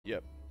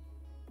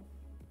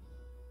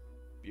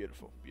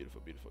Beautiful,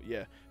 beautiful, beautiful.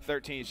 Yeah,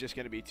 13 is just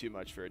going to be too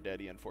much for a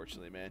Daddy,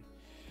 unfortunately, man.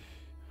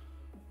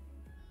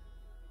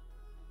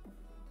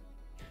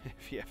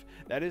 Yeah,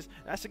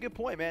 that's a good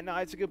point, man. No,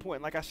 it's a good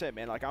point. Like I said,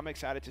 man, like I'm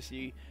excited to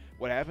see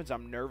what happens.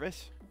 I'm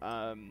nervous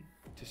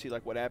to see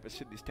like what happens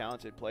to these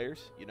talented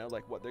players, you know,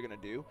 like what they're going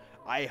to do.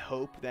 I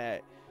hope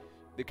that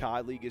the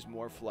COD League is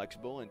more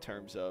flexible in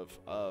terms of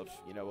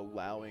you know,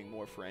 allowing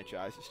more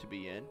franchises to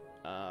be in.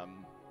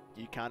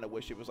 You kind of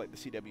wish it was like the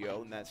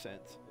CWO in that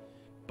sense.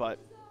 But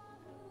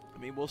I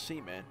mean, we'll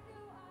see, man.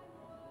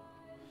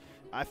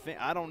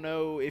 I don't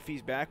know if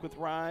he's back with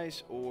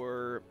Rize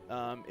or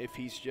if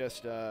he's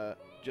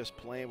just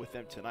playing with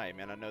them tonight,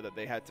 man. I know that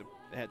they had to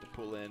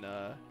pull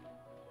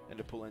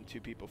in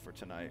two people for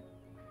tonight.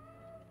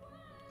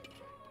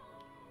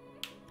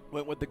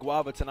 Went with the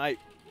guava tonight.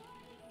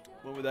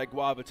 Went with that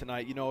guava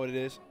tonight. You know what it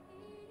is.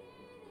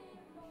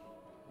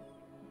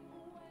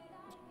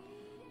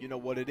 You know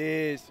what it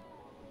is.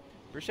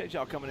 Appreciate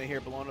y'all coming in here,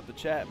 blowing up the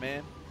chat,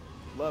 man.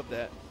 Love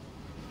that.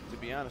 To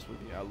be honest with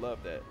you, I love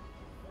that.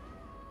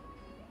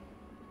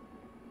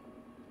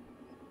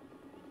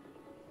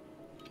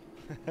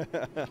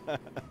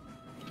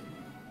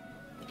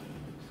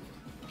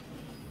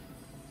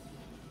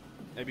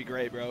 It'd be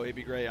great, bro. It'd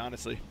be great,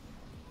 honestly.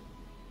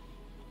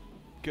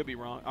 Could be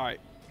wrong. All right.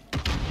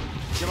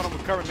 Jumping on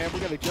with cover, man. We're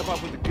going to jump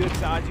up with the good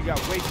sides. You got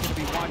Wade's going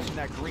to be watching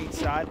that green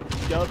side.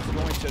 Dub's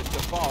going to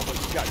fall, but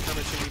you got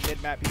Kermit's going to be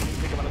mid-map. He's going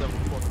to pick up another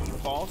before he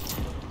falls.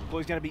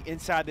 Chloe's going to be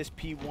inside this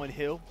P1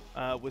 hill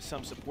with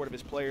some support of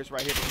his players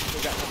right here. But we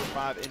still got number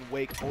 5 in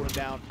Wake holding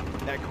down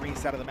that green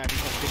side of the map.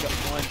 He's going to pick up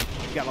one.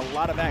 You got a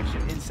lot of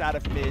action inside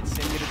of mid.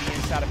 Sin going to be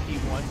inside of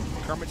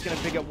P1. Kermit's going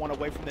to pick up one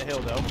away from the hill,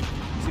 though.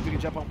 See if we can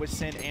jump on with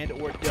Sin and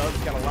or Dub.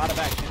 He's got a lot of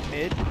action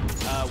mid.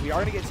 We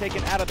are going to get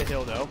taken out of the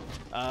hill, though.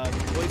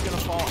 Chloe's going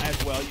to fall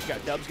as well. You've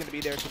got Dub's going to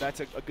be there, so that's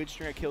a good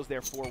string of kills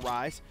there for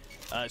Rize.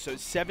 So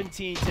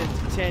 17 to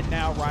 10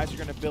 now. Rize are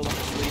going to build on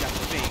this lead, I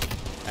think.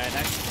 And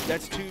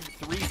that's 3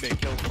 big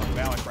kills from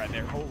Valak right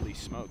there. Holy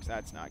smokes,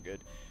 that's not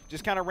good.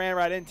 Just kind of ran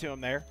right into him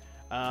there.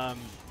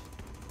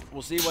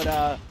 We'll see what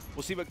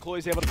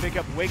Chloe's able to pick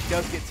up. Wake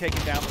does get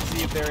taken down. Let's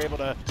see if they're able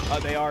to.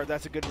 They are.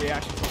 That's a good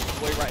reaction from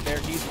Chloe right there.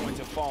 He's going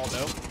to fall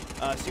though.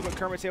 See what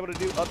Kermit's able to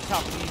do up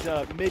top of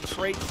these mid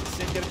traits.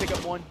 Sin gonna pick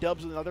up one,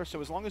 Dubs with another.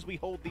 So as long as we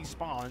hold these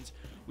spawns,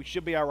 we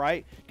should be all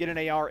right. Get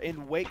an AR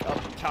in Wake up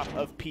top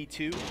of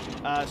P2.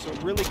 So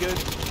really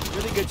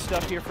good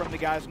stuff here from the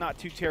guys. Not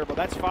too terrible.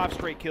 That's 5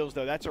 straight kills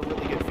though. That's a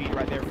really good feed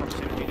right there from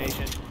Synergy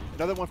Nation.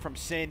 Another one from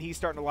Sin. He's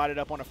starting to light it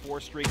up on a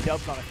 4 streak.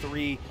 Dubs on a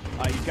 3.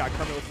 You've got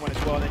Kermit with one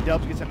as well. And then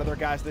Dubs gets another,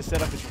 guys. This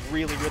setup is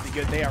really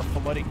good. They are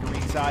flooding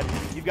green side.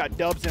 You've got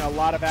Dubs in a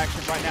lot of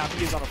action right now.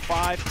 He is on a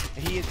 5.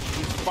 And he's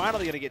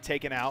finally going to get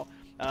taken out.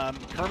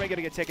 Kermit going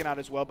to get taken out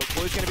as well. But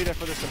Chloe's going to be there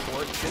for the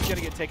support. Sin's going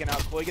to get taken out.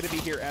 Chloe going to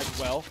be here as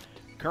well.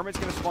 Kermit's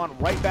going to spawn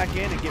right back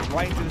in and get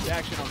right into this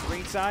action on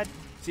green side.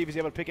 See if he's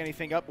able to pick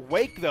anything up.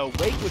 Wake, though.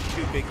 Wake with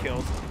 2 big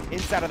kills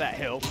inside of that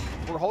hill.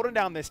 We're holding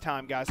down this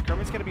time, guys.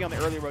 Kermit's going to be on the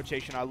early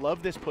rotation. I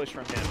love this push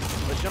from him.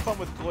 Let's jump on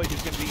with Chloe,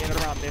 who's going to be in and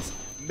around this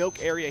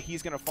milk area.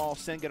 He's going to fall.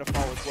 Sin going to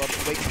fall as well.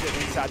 But Wake's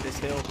sitting inside this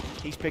hill.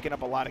 He's picking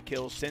up a lot of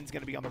kills. Sin's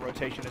going to be on the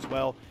rotation as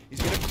well. He's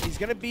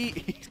going to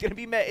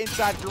be met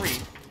inside green.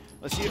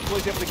 Let's see if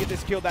Chloe's able to get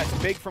this kill. That's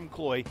big from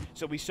Chloe.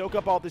 So we soak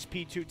up all this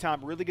P2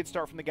 time. Really good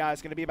start from the guys.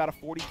 Going to be about a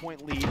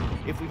 40-point lead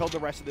if we hold the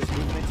rest of this,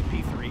 moving into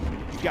P3.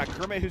 You've got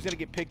Kermit, who's going to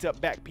get picked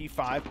up back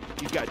P5.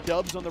 You've got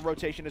Dubs on the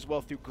rotation as well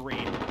through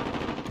green.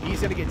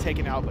 He's going to get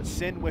taken out, but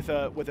Sin with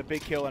a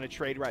big kill and a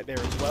trade right there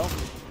as well.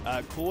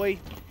 Chloe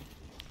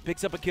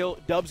picks up a kill.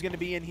 Dub's going to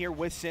be in here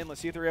with Sin.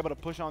 Let's see if they're able to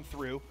push on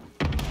through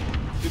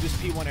this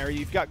P1 area.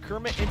 You've got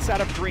Kermit inside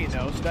of green,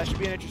 though, so that should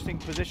be an interesting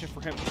position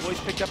for him. Chloe's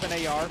picked up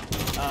an AR.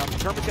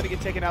 Kermit's going to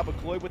get taken out, but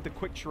Chloe with the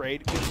quick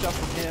trade. Good stuff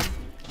from him,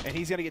 and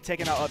he's going to get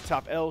taken out up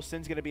top.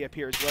 Sin's going to be up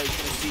here as well. He's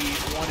going to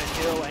see one in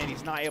hill, and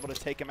he's not able to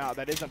take him out.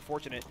 That is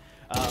unfortunate.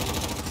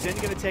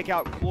 Sin's going to take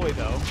out Chloe,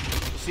 though.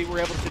 See what we're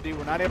able to do.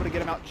 We're not able to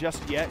get him out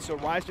just yet, so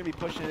Rize going to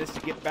be pushing this to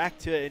get back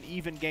to an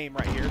even game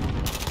right here.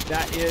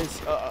 That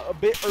is a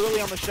bit early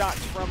on the shots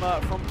from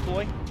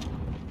Chloe.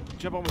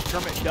 Jump on with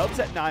Kermit. Dubs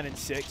at 9 and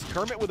 6.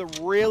 Kermit with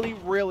a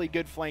really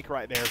good flank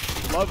right there.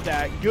 Love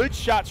that. Good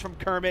shots from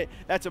Kermit.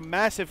 That's a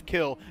massive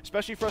kill,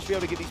 especially for us to be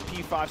able to get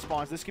these P5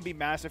 spawns. This could be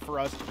massive for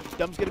us.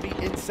 Dub's going to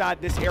be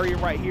inside this area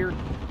right here,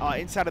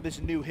 inside of this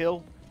new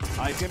hill.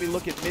 He's going to be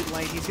looking mid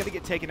lane. He's going to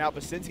get taken out,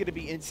 but Sin's going to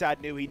be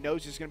inside new. He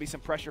knows there's going to be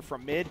some pressure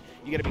from mid.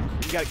 You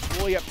got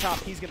Chloe up top.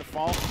 He's going to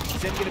fall.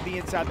 Sin's going to be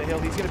inside the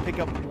hill. He's going to pick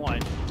up one.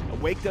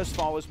 Wake does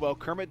fall as well.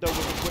 Kermit, though,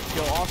 with a quick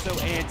kill also,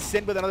 and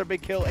Sin with another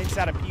big kill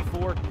inside of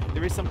P4.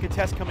 There is some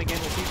contest coming in.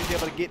 We'll see if he's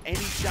able to get any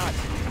shots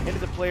into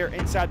the player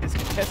inside this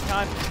contest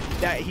time.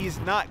 That he's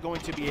not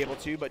going to be able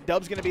to, but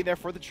Dub's going to be there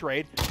for the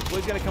trade.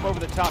 Chloe's going to come over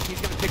the top. He's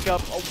going to pick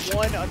up a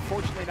 1.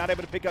 Unfortunately, not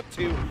able to pick up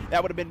 2.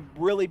 That would have been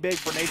really big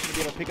for Nation to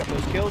be able to pick up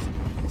those kills.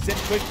 Sin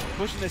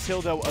pushing this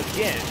hill, though,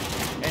 again.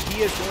 and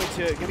he is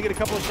going to get a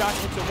couple of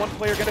shots into one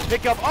player, going to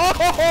pick up.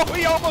 Oh,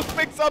 he almost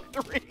picks up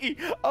 3.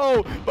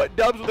 Oh, but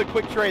Dubs with a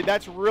quick trade.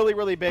 That's really,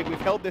 really big.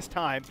 We've held this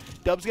time.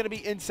 Dubs going to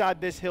be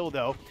inside this hill,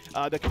 though.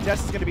 The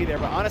contest is going to be there,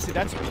 but honestly,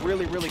 that's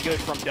really, really good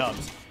from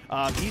Dubs.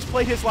 He's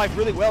played his life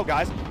really well,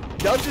 guys.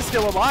 Dubs is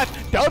still alive.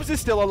 Dubs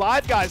is still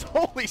alive, guys.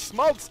 Holy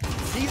smokes.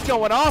 He's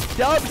going off.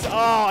 Dubs,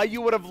 oh,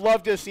 you would have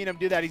loved to have seen him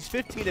do that. He's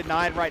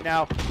 15-9 right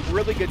now.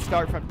 Really good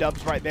start from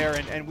Dubs right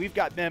there, and we've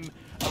got them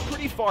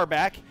pretty far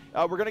back.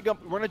 We're gonna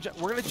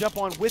jump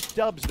on with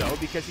Dubs though,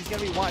 because he's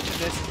gonna be watching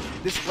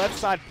this left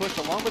side push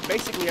along with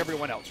basically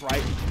everyone else,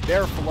 right?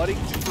 They're flooding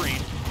to green.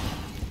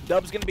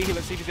 Dubs gonna be here.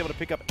 Let's see if he's able to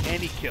pick up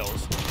any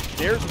kills.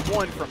 There's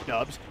one from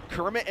Dubs.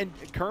 Kermit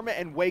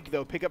and Wake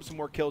though pick up some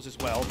more kills as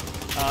well.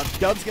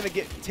 Dubs gonna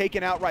get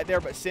taken out right there,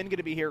 but Sin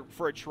gonna be here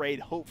for a trade.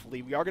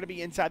 Hopefully, we are gonna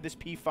be inside this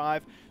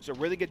P5, so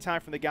really good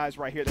time from the guys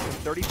right here. There's a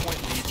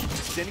 30-point lead.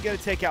 Sin gonna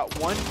take out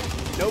one.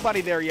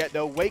 Nobody there yet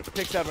though. Wake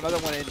picks up another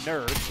one in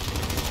Nerd.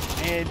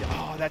 And,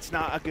 oh, that's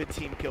not a good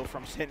team kill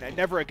from Sin.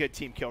 Never a good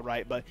team kill,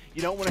 right? But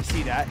you don't want to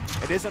see that.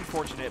 It is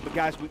unfortunate. But,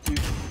 guys,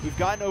 we've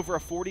gotten over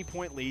a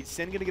 40-point lead.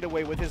 Sin going to get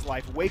away with his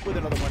life. Wake with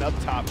another one up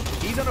top.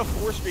 He's on a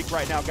 4 streak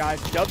right now,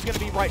 guys. Dub's going to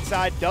be right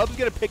side. Dub's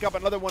going to pick up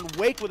another one.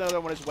 Wake with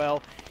another one as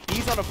well.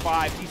 He's on a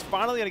 5. He's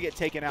finally going to get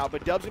taken out.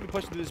 But Dub's going to be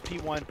pushing through this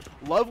P1.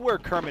 Love where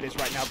Kermit is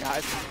right now,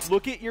 guys.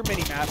 Look at your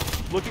mini-map.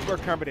 Look at where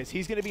Kermit is.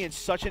 He's going to be in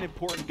such an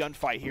important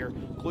gunfight here.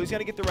 Chloe's going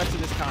to get the rest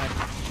of this time.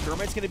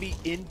 Kermit's going to be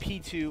in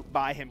P2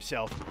 by himself.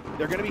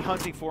 They're going to be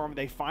hunting for him.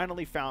 They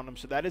finally found him,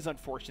 so that is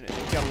unfortunate.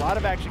 They've got a lot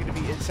of action going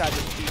to be inside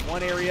this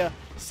P1 area.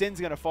 Sin's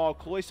going to fall.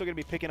 Chloe's still going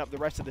to be picking up the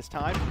rest of this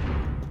time.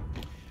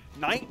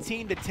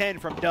 19-10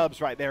 from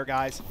Dubs right there,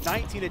 guys.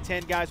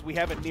 19-10, guys. We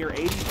have a near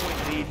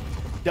 80-point lead.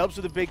 Dubs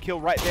with a big kill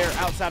right there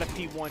outside of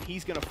P1.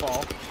 He's going to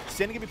fall.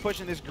 Sin going to be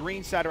pushing this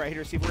green side right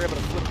here. See if we're able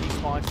to flip these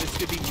spawns. This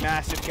could be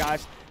massive,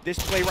 guys. This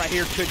play right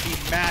here could be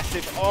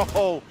massive.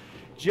 Oh,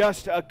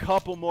 just a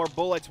couple more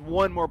bullets.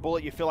 One more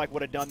bullet you feel like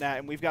would have done that.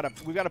 And we've got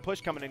a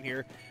push coming in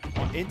here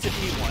into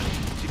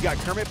P1. So you've got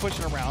Kermit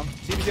pushing around.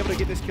 See if he's able to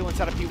get this kill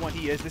inside of P1.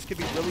 He is. This could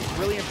be really,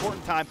 really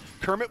important time.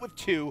 Kermit with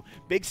 2.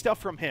 Big stuff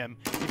from him.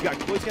 You've got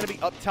Chloe's going to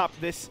be up top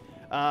this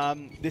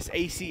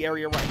AC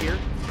area right here.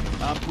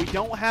 We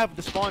don't have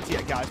the spawns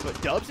yet, guys, but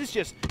Dubs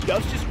just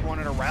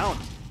running around.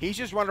 He's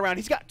just running around.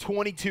 He's got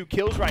 22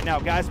 kills right now,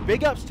 guys.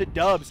 Big ups to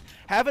Dubs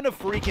having a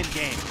freaking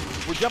game.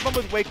 We're jumping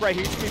with Wake right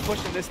here. He's going to be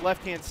pushing this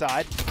left-hand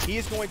side. He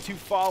is going to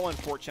fall,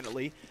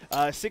 unfortunately.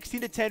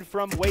 16-10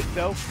 from Wake,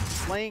 though.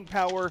 Slaying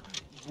power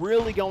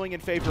really going in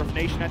favor of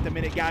Nation at the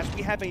minute, guys.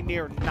 We have a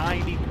near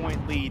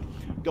 90-point lead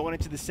going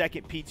into the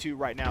second P2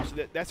 right now, so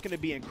that's going to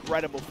be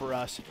incredible for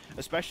us,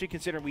 especially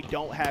considering we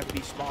don't have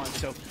these spawns.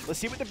 So let's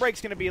see what the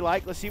break's going to be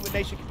like. Let's see what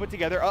Nation can put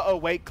together.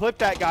 Wait, clip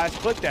that, guys,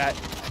 clip that.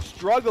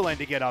 Struggling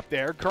to get up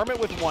there. Kermit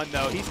with 1,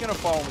 though. He's going to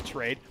fall in the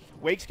trade.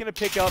 Wake's going to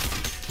pick up.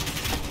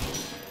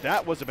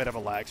 That was a bit of a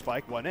lag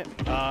spike, wasn't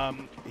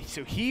it?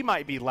 So he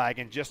might be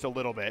lagging just a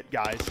little bit,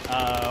 guys.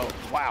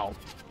 Wow.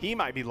 He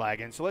might be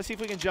lagging. So let's see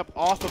if we can jump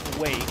off of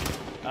Wake,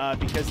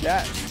 because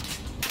that...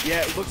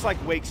 Yeah, it looks like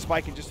Wake's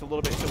spiking just a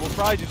little bit, so we'll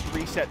probably just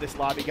reset this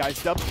lobby,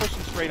 guys. Dub's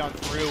pushing straight on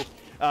through.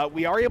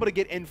 We are able to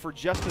get in for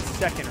just a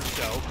second or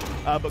so,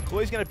 but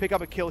Chloe's going to pick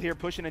up a kill here,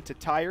 pushing into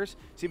tires.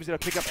 See if he's going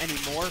to pick up any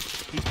more.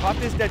 He's popped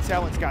his dead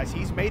silence, guys.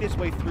 He's made his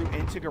way through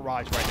into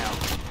garage right now.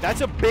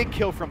 That's a big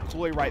kill from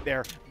Chloe right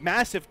there.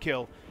 Massive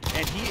kill,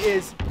 and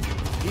he's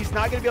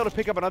not going to be able to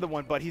pick up another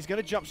one, but he's going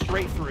to jump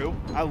straight through.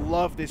 I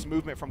love this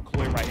movement from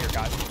Chloe right here,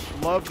 guys.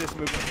 Love this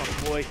movement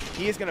from Chloe.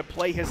 He is going to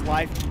play his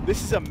life.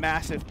 This is a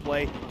massive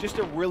play, just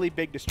a really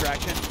big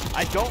distraction.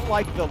 I don't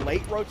like the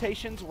late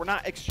rotations. We're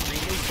not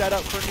extremely set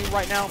up for new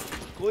right now.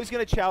 Chloe's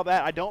going to chow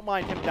that. I don't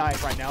mind him dying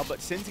right now,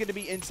 but Sin's going to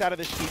be inside of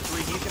this P3.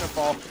 He's going to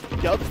fall.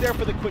 Dub's there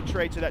for the quick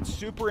trade, so that's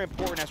super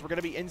important as we're going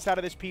to be inside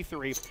of this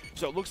P3.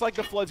 So it looks like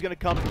the Flood's going to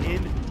come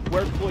in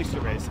where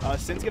Cloister is.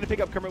 Sin's going to pick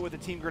up Kermit with a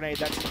team grenade.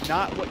 That's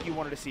not what you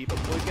wanted to see, but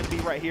Chloe's going to be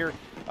right here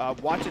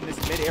watching this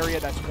mid area.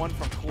 That's 1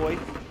 from Chloe.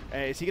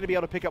 Is he going to be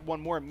able to pick up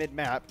 1 more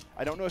mid-map?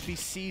 I don't know if he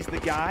sees the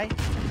guy.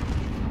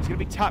 He's going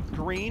to be top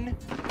green.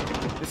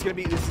 This is going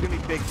to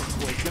be big for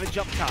Chloe. He's going to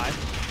jump time.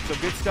 So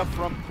good stuff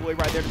from Chloe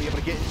right there to be able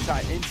to get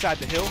inside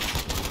the hill.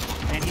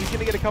 And he's going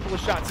to get a couple of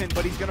shots in,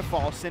 but he's going to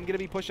fall. Sin going to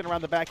be pushing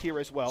around the back here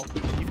as well.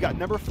 You've got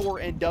number 4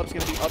 and Dub's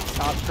going to be up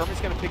top.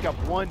 Kermit's going to pick up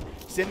 1.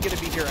 Sin going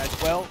to be here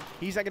as well.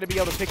 He's not going to be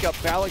able to pick up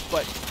Valak,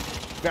 but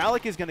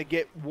Valak is going to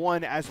get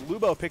 1 as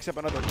Lubo picks up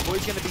another.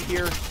 Chloe's going to be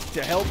here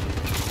to help.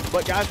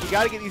 But guys, we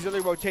got to get these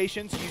other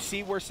rotations. You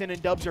see where Sin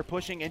and Dubs are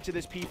pushing into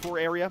this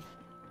P4 area.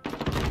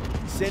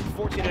 Sin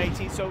 14 and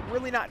 18, so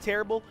really not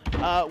terrible.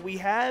 We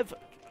have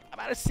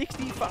about a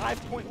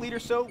 65-point lead or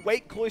so.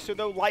 Wake, Cloyster,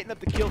 though, lighting up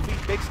the kill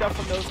feed. Big stuff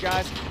from those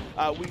guys.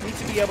 We need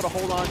to be able to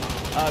hold on.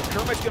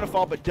 Kermit's going to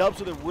fall, but Dubs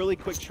with a really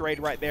quick trade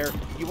right there.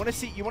 You want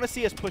to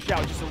see us push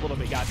out just a little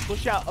bit, guys.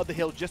 Push out of the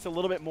hill just a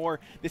little bit more.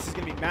 This is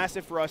going to be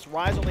massive for us.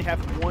 Rize only have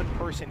one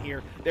person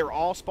here. They're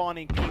all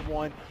spawning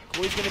P1.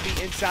 Cloy's going to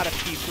be inside of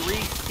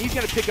P3. He's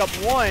going to pick up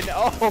one.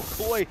 Oh,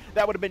 Cloy,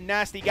 that would have been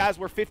nasty, guys.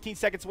 We're 15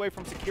 seconds away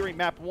from securing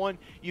map 1.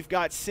 You've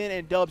got Sin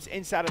and Dubs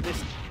inside of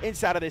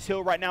this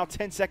hill right now,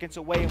 10 seconds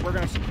away, and we're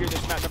going to secure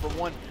this map number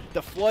 1.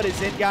 The flood is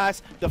in,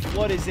 guys. The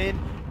flood is in.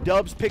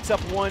 Dubs picks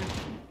up one.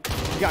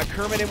 We got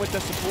Kermit in with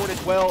the support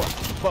as well,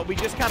 but we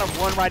just kind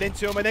of run right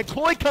into him. And then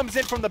Cloy comes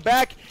in from the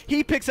back.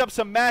 He picks up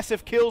some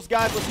massive kills,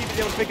 guys. Let's see if he's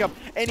able to pick up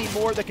any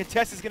more. The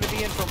contest is going to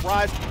be in from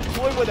Rize.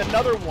 Cloy with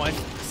another one.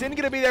 Sin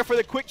going to be there for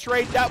the quick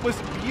trade. That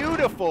was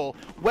beautiful.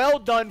 Well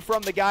done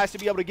from the guys to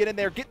be able to get in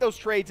there, get those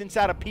trades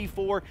inside of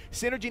P4.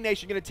 Synergy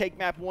Nation going to take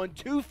map 1,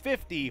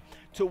 250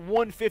 to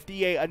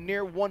 158, a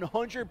near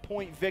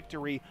 100-point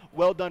victory.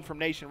 Well done from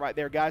Nation right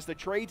there, guys. The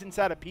trades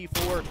inside of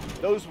P4,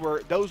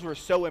 those were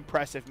so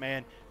impressive,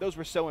 man. Those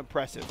were so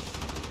impressive.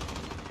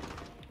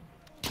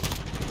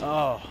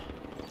 Oh,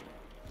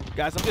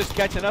 guys, I'm just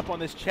catching up on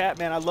this chat,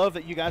 man. I love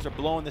that you guys are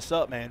blowing this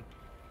up, man.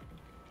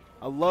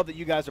 I love that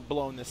you guys are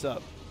blowing this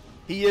up.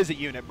 He is a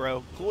unit,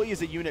 bro. Cloy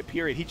is a unit,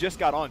 period. He just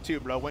got on, too,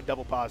 bro. Went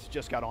double pause.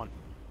 Just got on.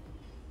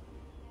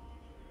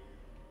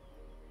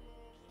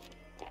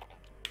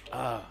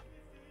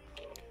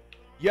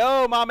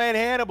 Yo, my man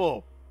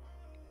Hannibal.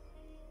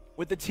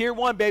 With the tier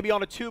 1, baby,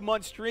 on a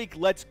 2-month streak.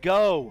 Let's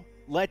go.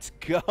 Let's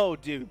go,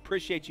 dude.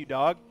 Appreciate you,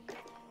 dog.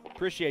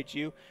 Appreciate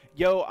you.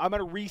 Yo, I'm going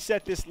to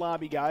reset this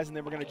lobby, guys, and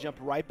then we're going to jump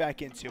right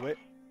back into it.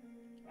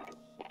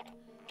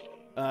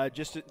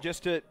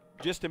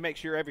 Just to make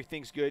sure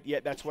everything's good. Yeah,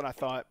 that's what I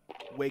thought.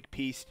 Wake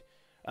pieced.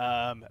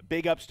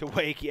 Big ups to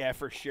Wake. Yeah,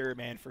 for sure,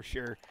 man, for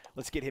sure.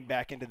 Let's get him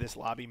back into this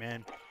lobby,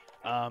 man.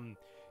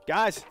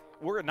 Guys,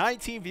 we're at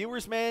 19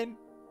 viewers, man.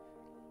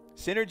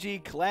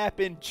 Synergy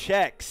clapping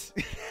checks.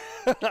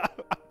 I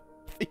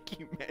think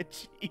you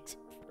meant cheeks,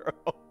 bro.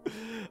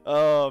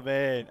 Oh,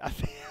 man. I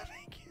think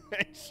you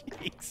meant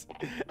cheeks.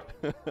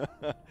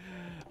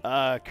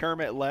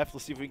 Kermit left.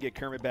 Let's see if we can get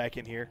Kermit back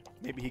in here.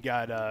 Maybe he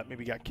got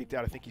kicked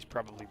out. I think he's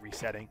probably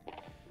resetting.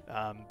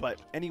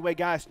 But anyway,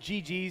 guys,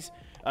 GG's.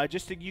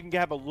 Just so you can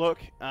have a look.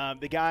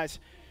 The guys,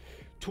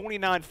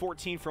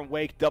 29-14 from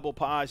Wake, double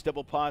pause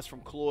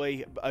from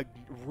Cloy. A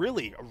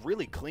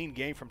really clean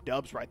game from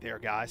Dubs right there,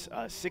 guys.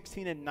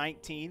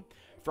 16-19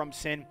 from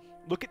Sin.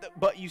 Look at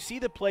but you see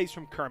the plays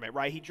from Kermit,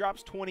 right? He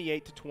drops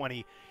 28 to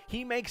 20.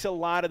 He makes a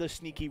lot of the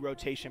sneaky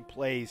rotation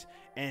plays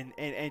and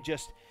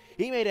just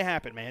he made it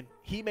happen, man.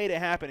 He made it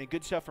happen, and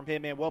good stuff from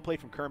him, man. Well played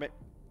from Kermit.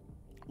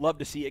 Love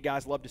to see it,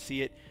 guys. Love to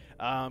see it.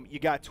 You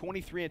got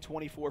 23 and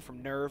 24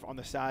 from Nerve on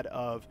the side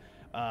of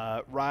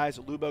Rize.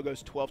 Lubo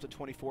goes 12 to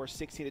 24,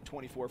 16 to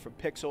 24 from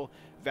Pixel.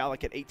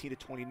 Valak at 18 to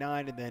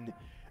 29, and then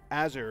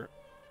Azur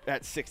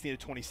at 16 to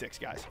 26,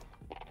 guys.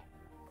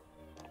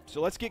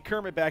 So let's get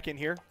Kermit back in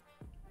here.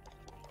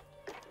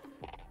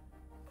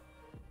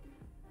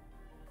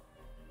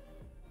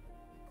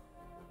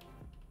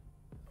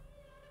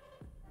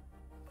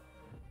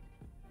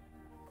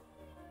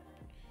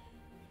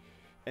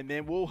 And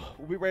then we'll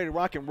be ready to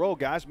rock and roll,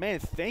 guys. Man,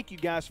 thank you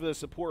guys for the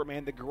support,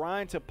 man. The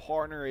grind to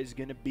partner is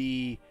going to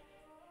be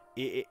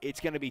it's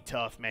going to be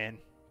tough, man.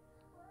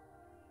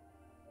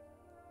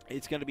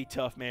 It's going to be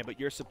tough, man, but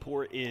your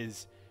support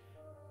is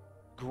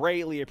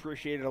greatly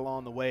appreciated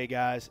along the way,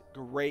 guys.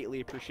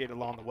 Greatly appreciated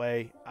along the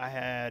way. I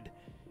had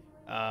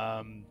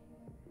I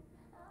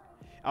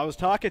was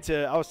talking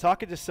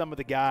to some of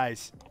the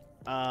guys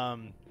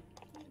in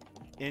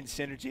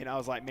Synergy, and I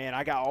was like, man,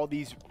 I got all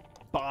these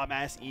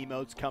bomb-ass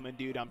emotes coming,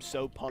 dude. I'm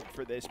so pumped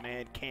for this,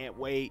 man. Can't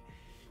wait.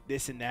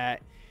 This and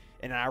that.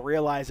 And I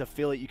realized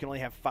affiliate, you can only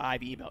have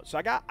 5 emotes. So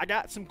I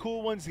got some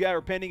cool ones that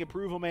are pending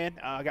approval, man.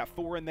 I got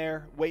 4 in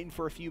there, waiting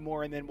for a few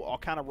more, and then I'll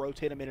kind of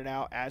rotate them in and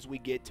out as we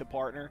get to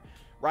partner,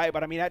 right?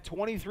 But I mean, at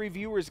 23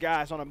 viewers,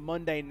 guys, on a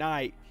Monday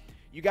night,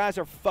 you guys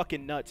are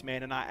fucking nuts,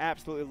 man, and I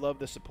absolutely love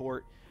the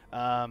support.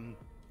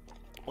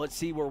 Let's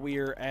see where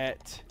we're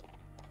at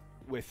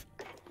with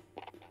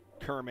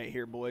Kermit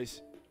here,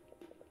 boys.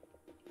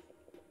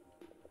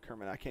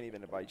 Kermit, I can't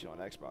even invite you on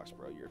Xbox,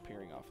 bro. You're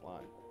appearing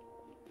offline.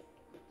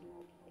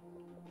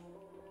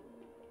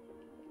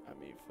 I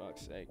mean,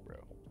 fuck's sake, bro.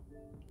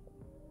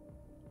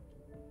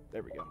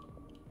 There we go.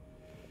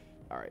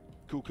 All right.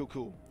 Cool, cool,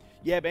 cool.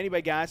 Yeah, but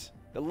anyway, guys,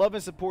 the love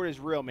and support is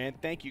real, man.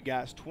 Thank you,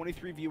 guys.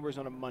 23 viewers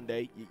on a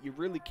Monday. You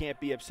really can't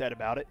be upset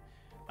about it.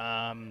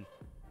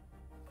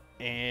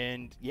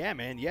 And, yeah,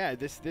 man, yeah,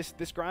 this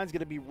grind's going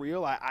to be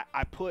real.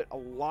 I put a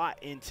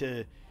lot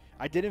into –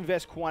 I did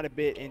invest quite a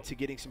bit into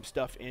getting some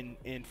stuff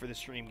in for the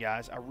stream,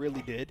 guys. I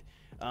really did.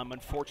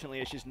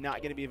 Unfortunately, it's just not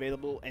going to be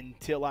available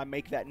until I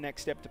make that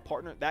next step to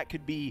partner. That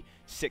could be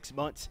 6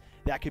 months.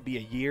 That could be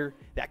a year.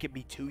 That could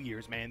be 2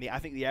 years, man. I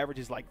think the average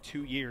is like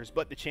 2 years.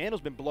 But the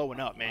channel's been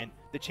blowing up, man.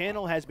 The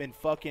channel has been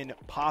fucking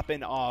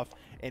popping off,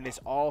 and it's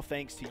all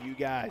thanks to you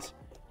guys.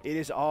 It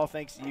is all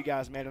thanks to you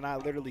guys, man, and I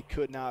literally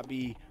could not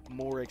be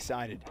more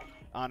excited,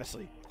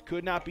 honestly.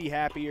 Could not be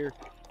happier,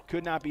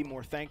 could not be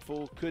more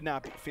thankful, could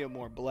not feel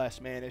more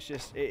blessed, man. It's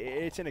just,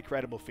 it's an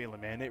incredible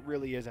feeling, man. It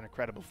really is an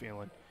incredible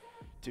feeling,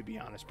 to be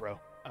honest, bro.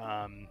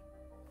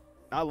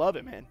 I love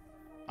it, man.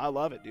 I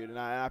love it, dude, and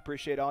I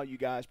appreciate all you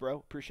guys, bro.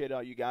 Appreciate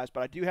all you guys.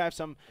 But I do have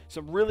some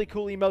really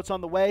cool emotes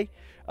on the way.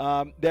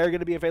 They're going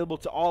to be available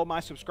to all my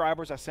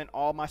subscribers. I sent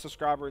all my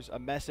subscribers a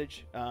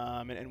message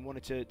and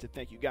wanted to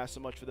thank you guys so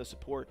much for the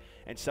support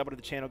and subbing to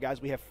the channel, guys.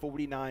 We have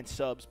 49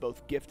 subs,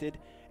 both gifted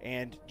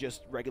and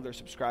just regular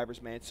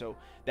subscribers, man. So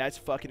that's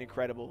fucking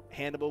incredible.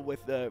 Handable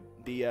with the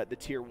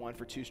tier 1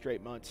 for 2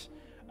 straight months.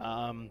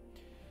 And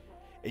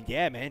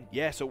yeah, man.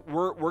 Yeah, so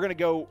we're going to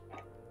go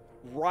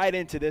right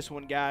into this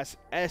one, guys.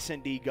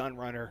 S&D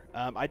Gunrunner.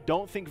 I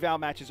don't think Val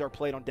matches are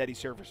played on Deddy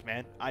servers,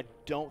 man. I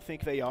don't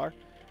think they are.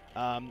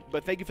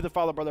 But thank you for the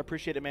follow, brother.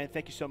 Appreciate it, man.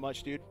 Thank you so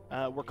much, dude.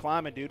 We're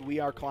climbing, dude.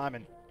 We are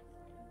climbing.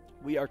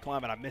 We are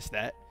climbing. I missed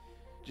that.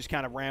 Just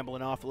kind of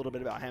rambling off a little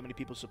bit about how many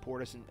people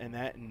support us and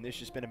that. And it's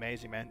just been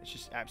amazing, man. It's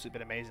just absolutely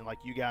been amazing. Like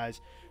you guys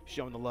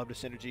showing the love to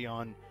Synergy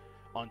on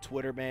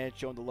Twitter, man.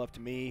 Showing the love to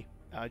me.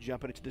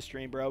 Jumping into the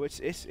stream, bro. It's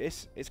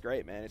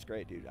great, man. It's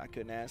great, dude. I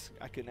couldn't ask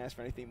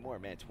for anything more,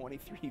 man.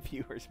 23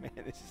 viewers, man.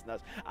 This is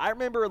nuts. I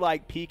remember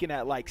like peaking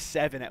at like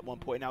 7 at one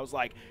point, and I was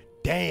like,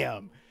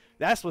 damn,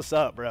 that's what's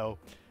up, bro.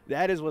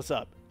 That is what's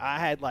up. I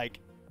had like,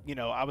 you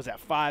know, I was at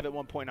 5 at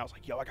one point, and I was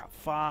like, yo, I got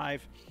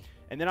 5.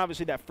 And then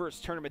obviously that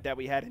first tournament that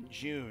we had in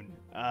June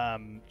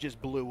just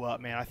blew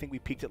up, man. I think we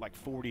peaked at like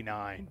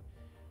 49.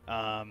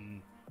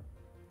 And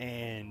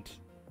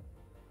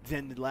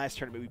then the last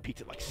tournament we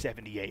peaked at like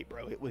 78,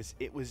 bro. It was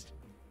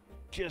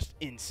just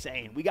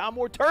insane. We got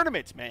more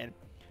tournaments, man.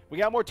 We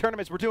got more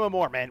tournaments. We're doing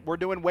more, man. We're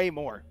doing way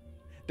more.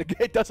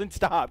 It doesn't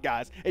stop,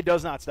 guys. It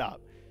does not stop.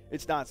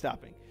 It's not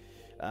stopping.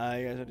 You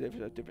guys have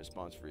different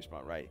spawns for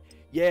respawn, right?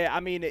 Yeah, I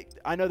mean,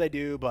 I know they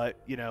do, but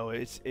you know,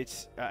 it's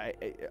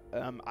the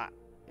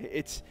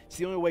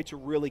only way to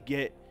really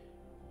get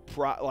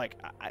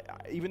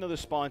even though the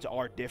spawns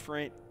are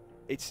different,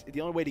 it's the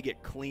only way to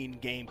get clean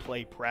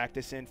gameplay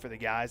practice in for the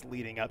guys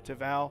leading up to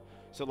Val.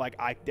 So, like,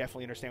 I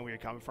definitely understand where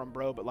you're coming from,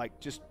 bro. But, like,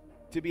 just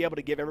to be able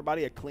to give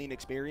everybody a clean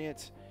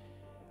experience,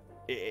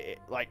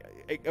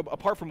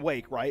 apart from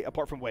Wake, right?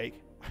 Apart from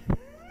Wake,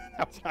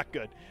 that was not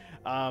good.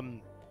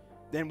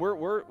 Then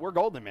we're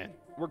golden, man.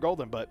 We're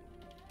golden. But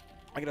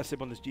I gotta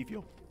sip on this G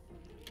Fuel.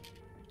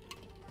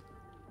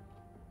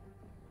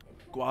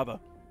 Guava.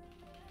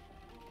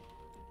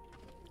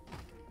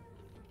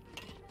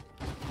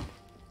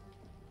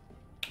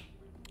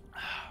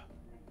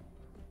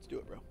 Do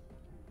it, bro.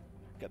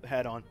 Got the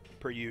hat on,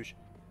 per usual.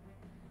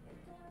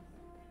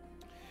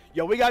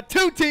 Yo, we got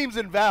 2 teams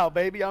in Val,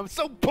 baby. I'm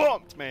so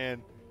pumped,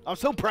 man. I'm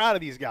so proud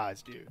of these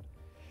guys, dude.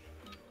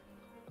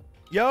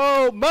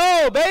 Yo,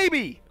 Mo,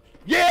 baby.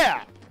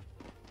 Yeah.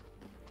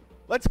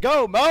 Let's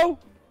go, Mo.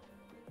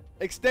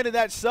 Extended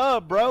that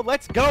sub, bro.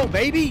 Let's go,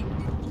 baby.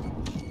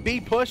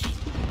 B push.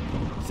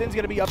 Sin's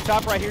going to be up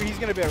top right here. He's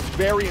going to be a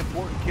very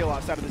important kill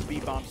outside of this B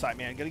bomb site,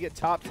 man. Going to get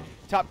top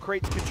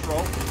crates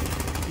control.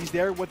 He's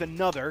there with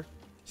another.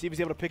 See if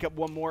he's able to pick up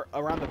one more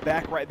around the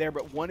back right there,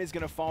 but one is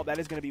going to fall. That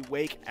is going to be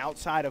Wake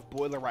outside of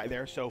Boiler right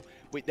there. So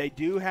they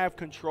do have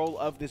control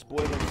of this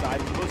Boiler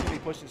side. He's going to be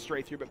pushing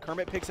straight through, but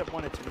Kermit picks up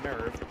one into the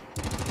nerve.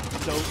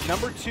 So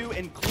number 2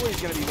 and Chloe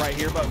is going to be right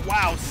here, but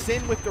wow,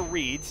 Sin with the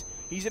reads.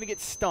 He's going to get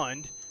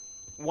stunned.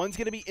 One's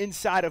going to be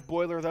inside of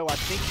Boiler, though. I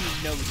think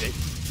he knows it.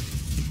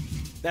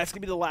 That's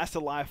going to be the last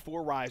alive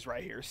for Rize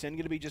right here. Sin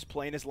going to be just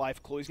playing his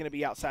life. Chloe's going to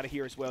be outside of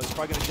here as well. He's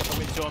probably going to jump up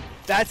into him.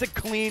 That's a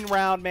clean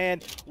round, man.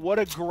 What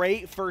a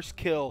great first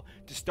kill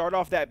to start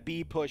off that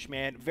B push,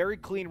 man. Very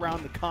clean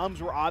round. The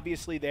comms were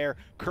obviously there.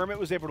 Kermit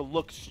was able to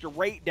look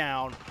straight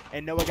down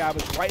and know a guy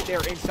was right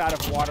there inside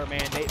of water,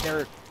 man.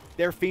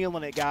 They're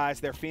feeling it,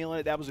 guys. They're feeling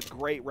it. That was a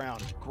great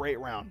round. Great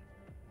round.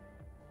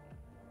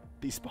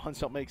 These spawns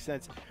don't make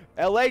sense.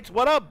 LH,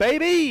 what up,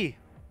 baby?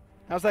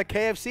 How's that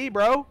KFC,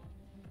 bro?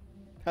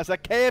 How's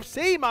that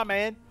KFC, my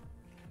man?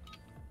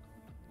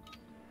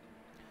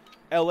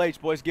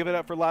 LH, boys, give it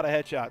up for a lot of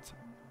headshots.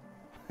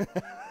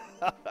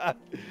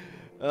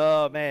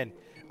 Oh, man.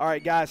 All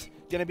right, guys.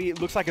 Going to be,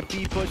 looks like a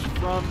B push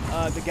from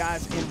the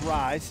guys in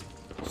Rize.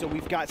 So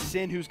we've got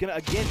Sin, who's going to,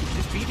 again,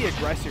 just be the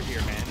aggressor here,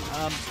 man.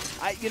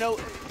 You know,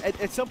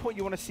 at some point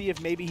you want to see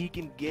if maybe he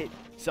can get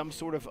some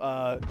sort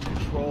of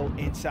control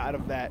inside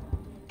of that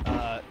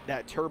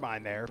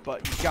turbine there.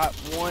 But you've got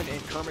one,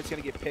 and Kermit's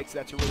going to get picked, so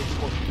that's a really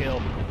important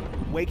kill.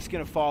 Wake's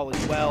going to fall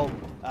as well.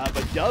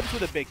 But Dubs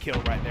with a big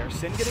kill right there.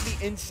 Sin going to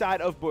be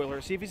inside of Boiler.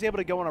 See if he's able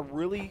to go on a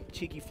really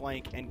cheeky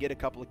flank and get a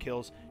couple of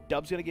kills.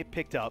 Dubs going to get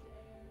picked up.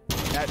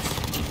 That's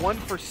one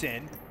for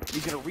Sin.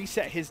 He's going to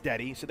reset his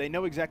Deddy, so they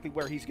know exactly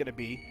where he's going to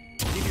be.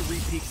 See if he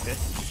repeats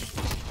this.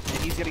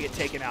 And he's going to get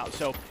taken out.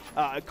 So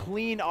a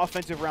clean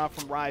offensive round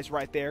from Rize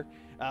right there.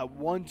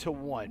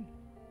 1-1.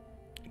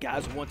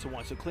 Guys,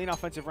 1-1. So clean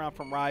offensive round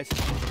from Rize.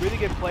 Really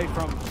good play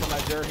from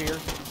Azure here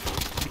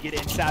to get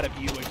inside of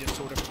you and just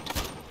sort of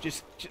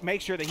just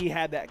make sure that he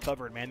had that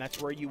covered, man.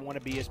 That's where you want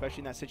to be, especially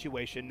in that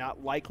situation.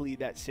 Not likely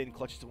that Sin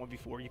clutches the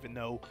 1v4, even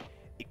though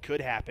it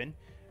could happen,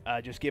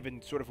 just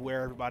given sort of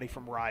where everybody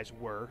from Rize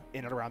were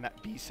in and around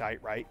that B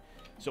site, right?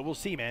 So we'll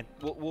see, man.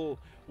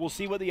 We'll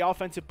see what the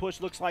offensive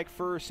push looks like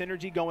for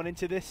Synergy going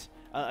into this.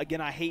 Again,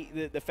 I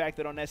hate the fact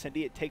that on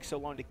SND it takes so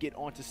long to get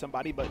onto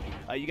somebody, but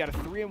you got a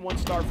 3-and-1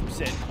 start from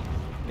Sin.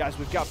 Guys,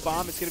 we've got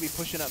Bomb. It's going to be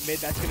pushing up mid.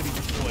 That's going to be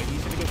deployed.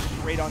 He's going to go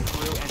straight on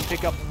through and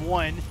pick up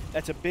 1.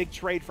 That's a big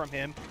trade from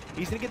him.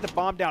 He's going to get the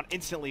bomb down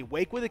instantly.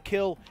 Wake with a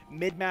kill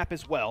mid-map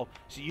as well.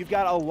 So you've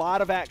got a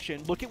lot of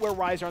action. Look at where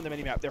Rize are on the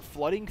minimap. They're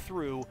flooding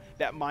through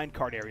that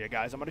minecart area,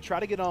 guys. I'm going to try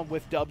to get on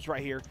with Dubs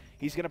right here.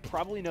 He's going to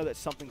probably know that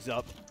something's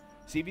up.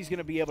 See if he's going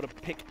to be able to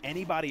pick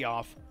anybody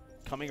off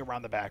coming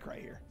around the back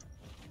right here.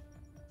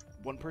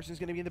 One person's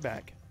going to be in the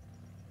back.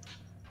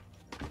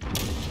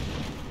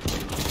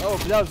 Oh,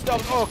 Dubs.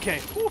 Okay.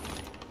 Whew.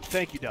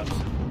 Thank you, Dubs.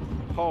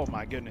 Oh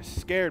my goodness,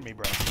 scared me,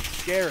 bro.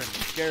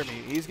 Scared me.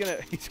 He's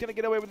gonna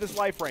get away with his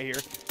life right here.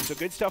 So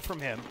good stuff from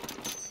him.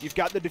 You've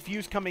got the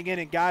defuse coming in,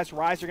 and guys,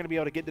 Rize are gonna be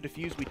able to get the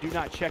defuse. We do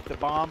not check the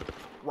bomb.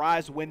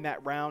 Rize win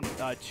that round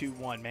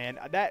 2-1, man.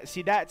 That's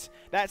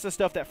the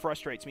stuff that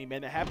frustrates me,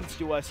 man. That happens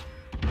to us.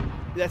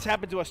 That's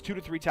happened to us 2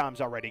 to 3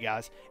 times already,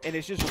 guys, and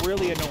it's just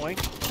really annoying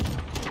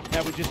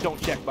that we just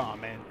don't check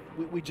bomb, man.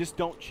 We just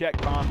don't check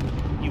bomb.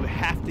 You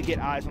have to get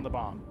eyes on the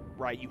bomb,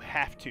 right? You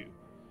have to.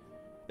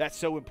 That's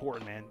so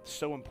important, man.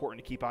 So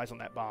important to keep eyes on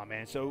that bomb,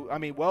 man. So, I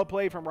mean, well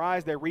played from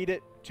Rize. They read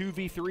it.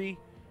 2v3.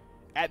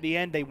 At the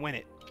end, they win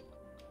it.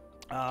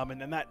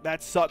 And then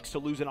that sucks to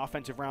lose an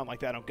offensive round like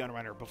that on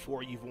Gunrunner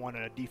before you've won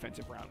a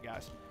defensive round,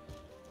 guys.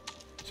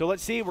 So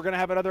let's see. We're going to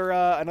have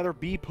another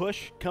B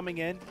push coming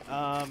in.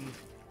 A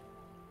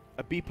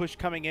B push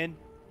coming in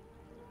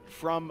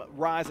from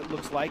Rize, it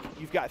looks like.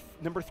 You've got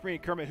number 3 in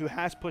Kermit, who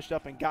has pushed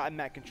up and gotten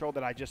that control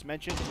that I just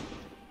mentioned.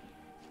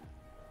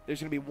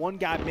 There's going to be 1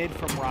 guy mid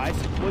from Rize.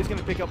 Boy's going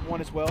to pick up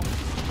 1 as well.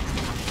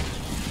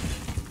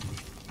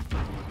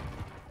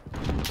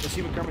 Let's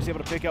see what Kermit's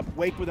able to pick up.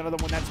 Wake with another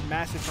one. That's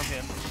massive from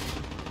him.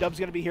 Dub's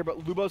going to be here, but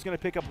Lubo's going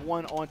to pick up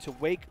 1 onto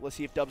Wake. Let's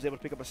see if Dub's able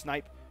to pick up a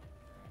snipe.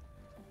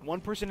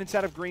 1 person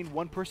inside of green,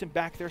 1 person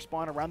back there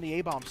spawn around the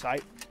A-bomb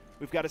site.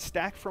 We've got a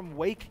stack from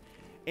Wake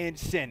and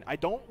Sin. I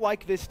don't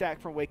like this stack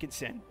from Wake and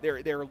Sin.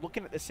 They're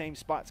looking at the same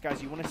spots,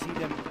 guys. You want to see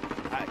them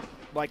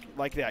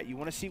like that. You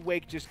want to see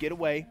Wake just get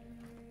away,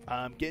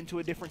 get into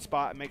a different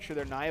spot, and make sure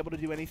they're not able to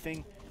do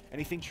anything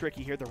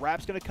tricky here. The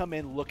wrap's going to come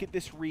in. Look at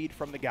this read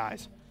from the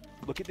guys.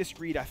 Look at this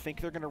read. I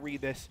think they're going to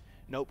read this.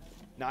 Nope,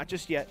 not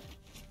just yet.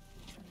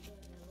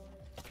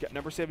 Got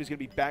number 7. He's going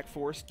to be back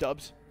for us.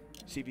 Dubs.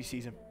 See if he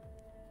sees him.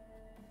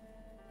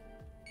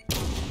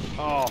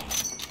 Oh.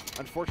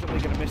 Unfortunately,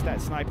 going to miss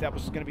that snipe. That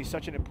was going to be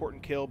such an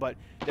important kill, but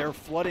they're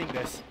flooding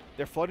this.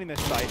 They're flooding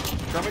this site.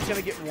 Kermit's going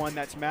to get 1.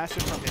 That's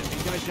massive from him.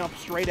 He's going to jump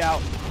straight out,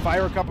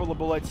 fire a couple of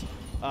bullets.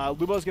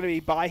 Lubo's going to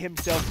be by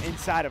himself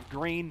inside of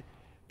green.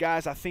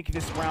 Guys, I think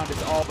this round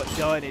is all but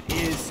done. It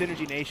is.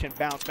 Synergy Nation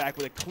bounce back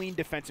with a clean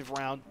defensive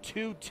round.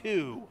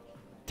 2-2.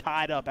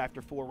 Tied up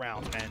after 4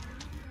 rounds, man.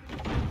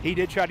 He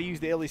did try to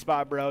use the illy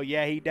spot, bro.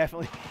 Yeah, he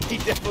definitely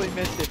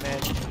missed it,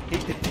 man.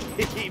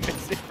 He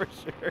missed it for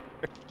sure.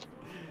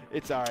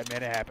 It's all right,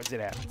 man. It happens.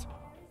 It happens.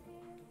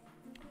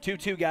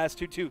 2-2, guys.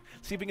 2-2.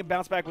 See if we can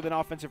bounce back with an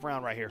offensive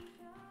round right here.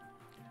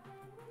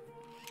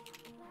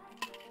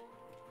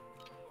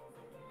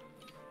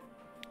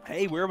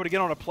 Hey, we're able to get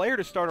on a player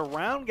to start a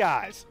round,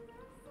 guys.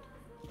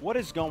 What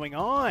is going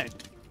on?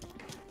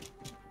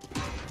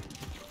 So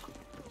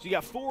you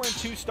got 4 and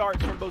 2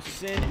 starts from both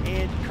Sin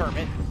and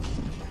Kermit.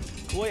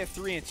 Boy at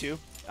 3 and 2.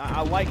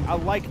 I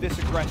like this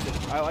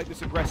aggressive. I like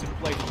this aggressive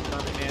play from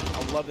Kermit, man.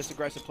 I love this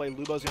aggressive play.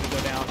 Lubo's going to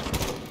go down.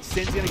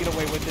 Sin's going to get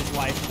away with his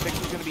life.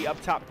 Fixer's going to be up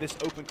top this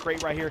open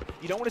crate right here.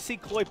 You don't want to see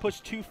Cloy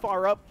push too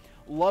far up.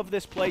 Love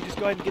this play. Just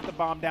go ahead and get the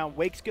bomb down.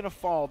 Wake's going to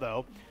fall,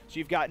 though. So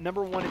you've got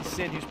number 1 in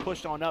Sin, who's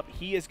pushed on up.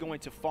 He is going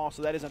to fall,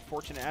 so that is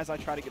unfortunate. As I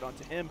try to get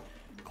onto him,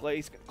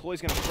 Cloy's going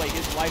to play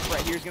his life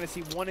right here. He's going to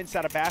see 1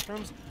 inside of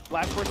bathrooms.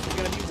 Last person is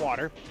going to be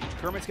Water.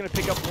 Kermit's going to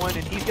pick up 1,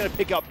 and he's going to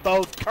pick up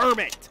both.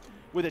 Kermit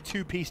with a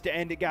 2-piece to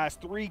end it, guys.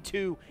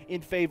 3-2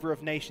 in favor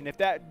of Nation. If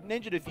that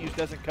Ninja Defuse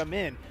doesn't come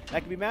in,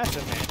 that could be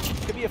massive, man.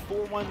 Could be a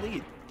 4-1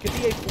 lead. Could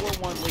be a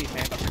 4-1 lead,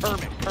 man. But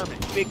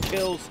Kermit, big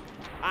kills.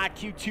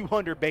 IQ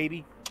 200,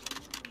 baby.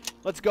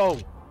 Let's go.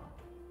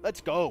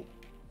 Let's go.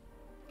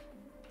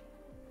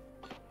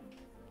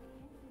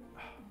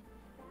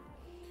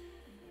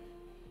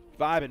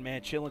 Vibing,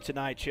 man. Chilling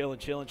tonight. Chilling.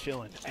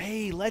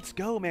 Hey, let's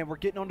go, man. We're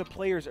getting onto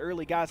players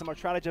early, guys. I'm going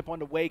to try to jump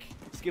onto Wake.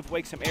 Let's give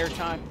Wake some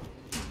airtime.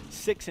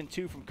 6 and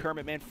 2 from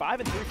Kermit, man. 5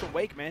 and 3 from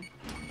Wake, man.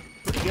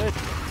 Pretty good.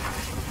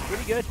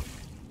 Pretty good.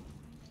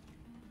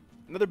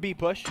 Another B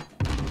push.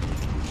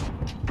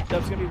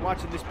 Dub's going to be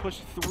watching this push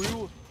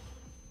through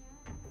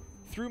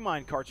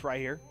minecarts right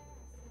here.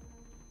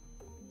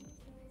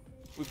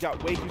 We've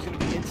got Wake, who's going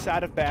to be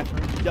inside of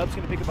bathroom. Dub's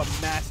going to pick up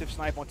a massive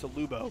snipe onto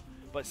Lubo.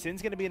 But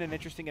Sin's going to be in an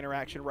interesting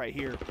interaction right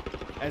here.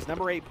 As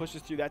number 8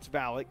 pushes through, that's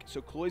Valak.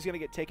 So Cloy's going to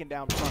get taken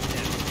down from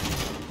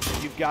him.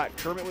 You've got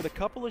Kermit with a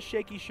couple of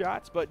shaky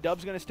shots, but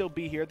Dub's going to still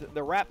be here.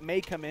 The wrap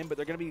may come in, but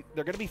they're going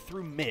to be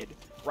through mid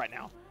right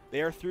now.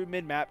 They are through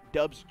mid map.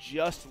 Dub's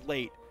just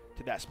late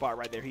to that spot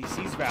right there. He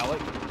sees Valak.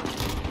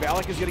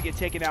 Valak is going to get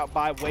taken out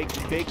by Wake.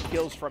 Big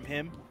kills from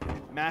him.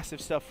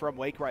 Massive stuff from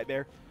Wake right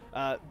there.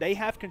 They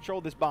have control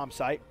of this bomb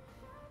site,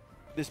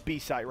 this B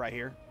site right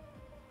here.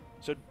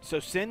 So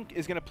Sin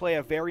is going to play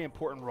a very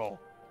important role.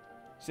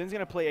 Sin's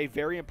going to play a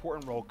very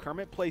important role.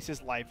 Kermit plays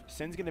his life.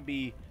 Sin's going to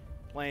be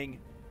playing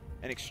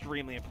an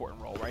extremely important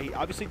role, right? He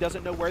obviously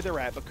doesn't know where they're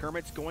at, but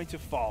Kermit's going to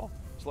fall.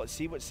 So let's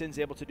see what Sin's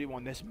able to do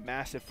on this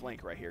massive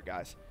flank right here,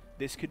 guys.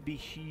 This could be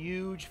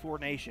huge for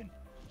Nation.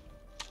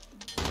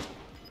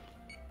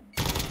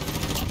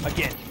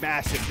 Again,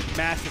 massive,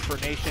 massive for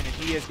Nation, and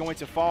he is going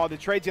to fall. The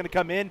trade's going to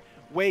come in.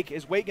 Wake,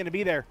 is Wake going to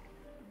be there?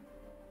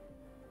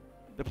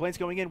 The plane's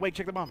going in. Wake,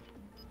 check the bomb.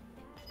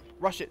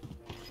 Rush it.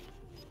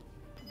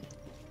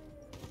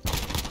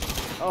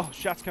 Oh,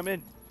 shots come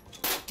in.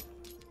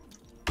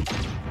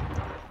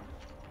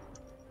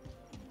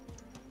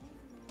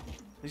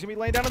 He's going to be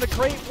laying down on the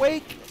crate.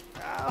 Wake.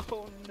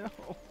 Oh, no.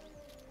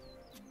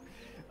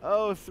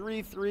 Oh,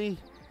 3-3.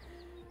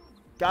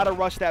 Got to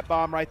rush that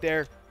bomb right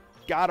there.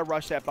 Got to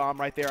rush that bomb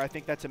right there. I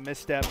think that's a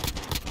misstep.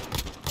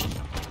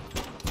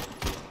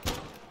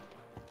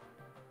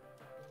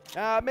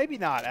 Maybe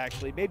not,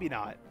 actually. Maybe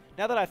not.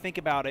 Now that I think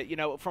about it, you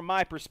know, from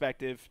my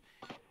perspective,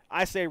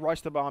 I say rush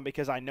the bomb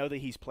because I know that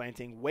he's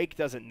planting. Wake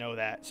doesn't know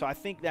that. So I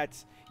think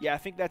that's, yeah, I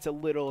think that's a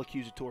little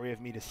accusatory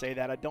of me to say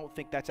that. I don't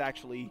think that's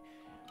actually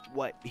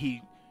what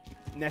he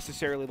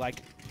necessarily,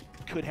 like,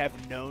 could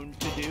have known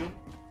to do,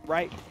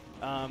 right?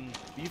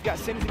 You've got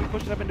Sin who's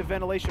pushing up into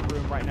ventilation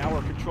room right now,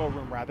 or control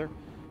room, rather.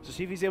 So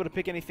see if he's able to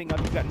pick anything up.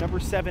 You've got number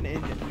 7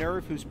 in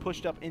Nerve who's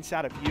pushed up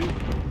inside of you.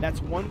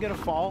 That's 1 going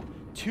to fall,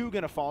 2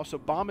 going to fall. So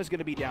Bomb is going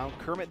to be down.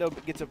 Kermit, though,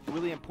 gets a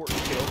really important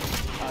kill.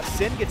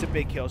 Sin gets a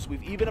big kill. So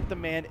we've evened up the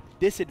man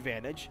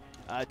disadvantage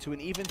to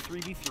an even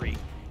 3v3.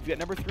 You've got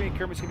number 3 and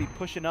Kermit's going to be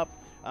pushing up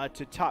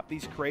to top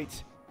these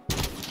crates.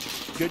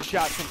 Good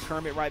shot from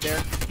Kermit right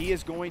there. He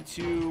is going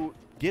to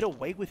get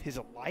away with his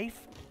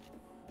life.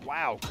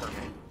 Wow,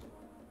 Kermit.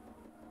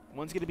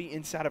 One's going to be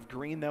inside of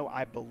green, though,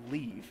 I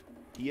believe.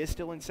 He is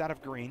still inside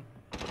of green.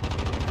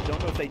 I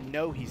don't know if they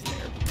know he's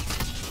there.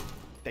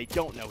 They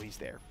don't know he's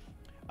there.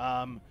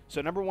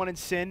 So number 1 in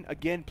Sin,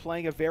 again,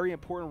 playing a very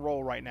important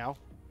role right now.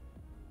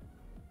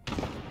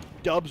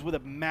 Dubs with a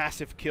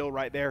massive kill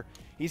right there.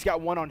 He's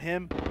got 1 on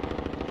him.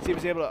 See if he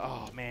was able to...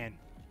 Oh, man.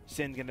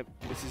 Sin gonna...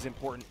 This is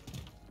important.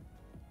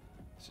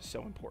 This is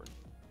so important.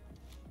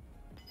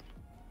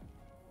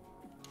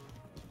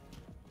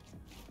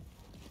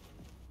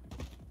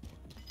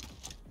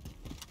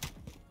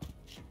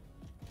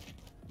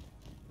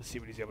 Let's see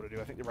what he's able to do.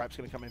 I think the wrap's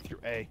going to come in through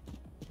A.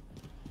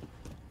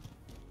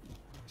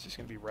 It's just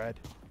going to be red.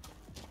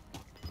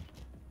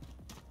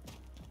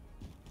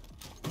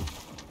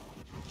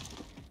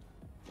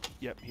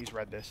 Yep, he's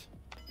read this.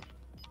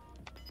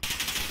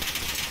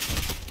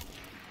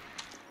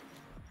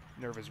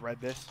 Nerve has read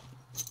this.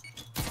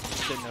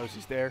 Sin knows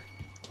he's there.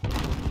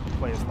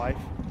 Play his life.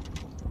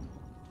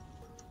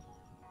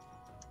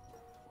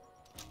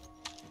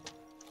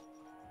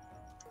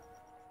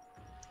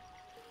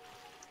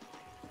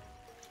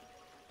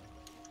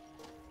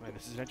 Man,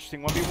 this is an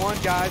interesting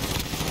 1v1, guys.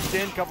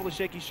 Sin, couple of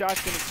shaky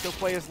shots, gonna still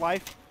play his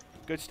life.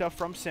 Good stuff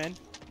from Sin.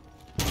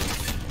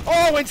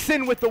 Oh, and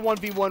Sin with the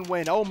 1v1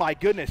 win. Oh my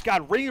goodness.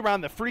 God, ring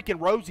around the freaking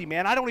rosy,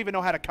 man. I don't even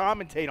know how to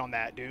commentate on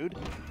that, dude.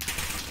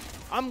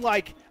 I'm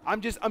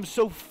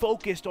so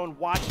focused on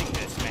watching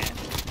this,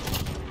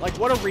 man. Like,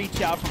 what a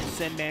reach out from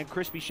Sin, man.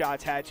 Crispy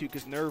shots had to,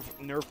 because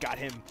Nerve got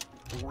him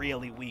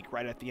really weak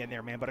right at the end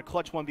there, man. But a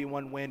clutch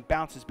 1v1 win.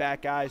 Bounces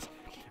back, guys.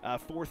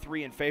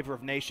 4-3 in favor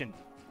of Nation.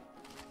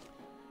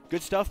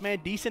 Good stuff, man.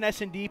 Decent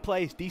S&D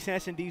plays. Decent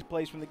S&D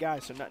plays from the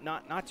guys. So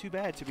not too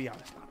bad, to be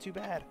honest. Not too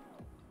bad.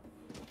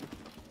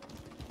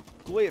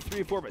 Gloy at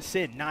 3-4, but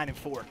Sin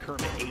 9-4.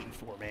 Kermit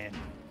 8-4, man.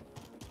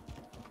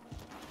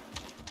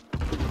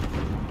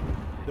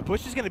 The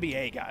push is going to be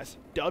A, guys.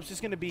 Dubs is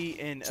going to be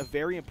in a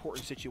very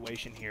important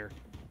situation here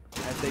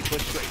as they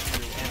push straight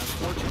through. And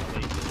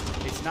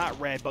unfortunately, it's not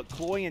red, but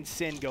Cloy and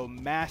Sin go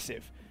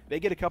massive. They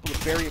get a couple of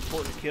very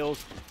important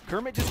kills.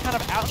 Kermit just kind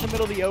of out in the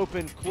middle of the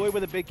open. Cloy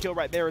with a big kill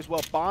right there as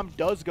well. Bomb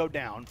does go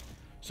down.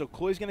 So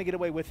Cloy's going to get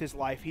away with his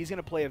life. He's going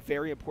to play a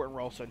very important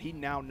role. So he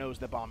now knows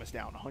the bomb is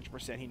down.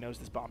 100% he knows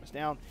this bomb is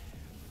down.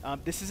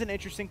 This is an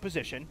interesting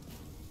position.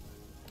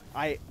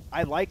 I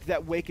like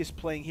that Wake is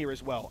playing here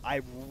as well.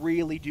 I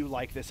really do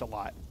like this a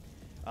lot.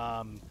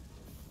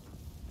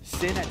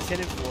 Sin at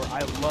 10-4.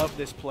 I love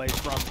this play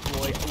from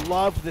Cloy.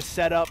 Love the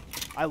setup.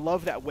 I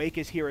love that Wake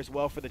is here as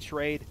well for the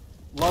trade.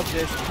 Love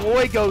this.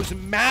 Cloy goes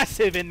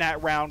massive in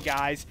that round,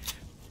 guys.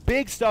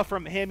 Big stuff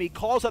from him. He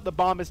calls out the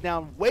bomb is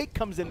down. Wake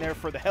comes in there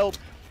for the help.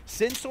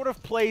 Sin sort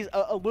of plays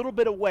a little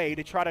bit away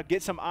to try to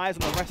get some eyes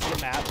on the rest of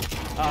the map.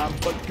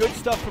 But good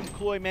stuff from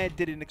Cloy, man.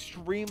 Did an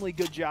extremely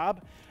good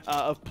job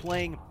of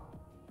playing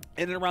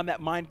in and around that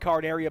mine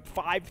card area.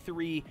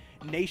 5-3,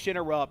 Nation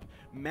are up.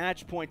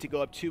 Match point to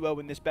go up 2-0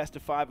 in this best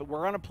of 5.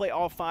 We're going to play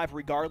all 5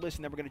 regardless,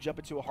 and then we're going to jump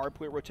into a hard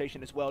point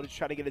rotation as well to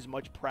try to get as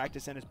much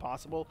practice in as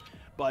possible.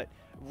 But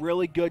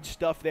really good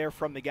stuff there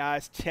from the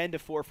guys.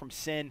 10-4 from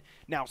Sin.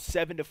 Now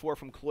 7-4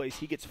 from Cloyce.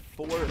 He gets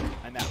 4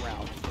 in that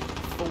round.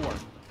 4.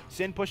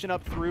 Sin pushing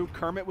up through.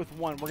 Kermit with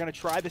 1. We're going to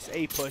try this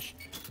A push.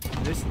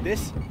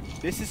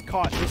 This is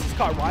caught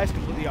Rize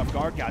completely off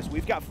guard, guys.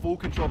 We've got full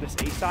control of this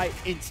A site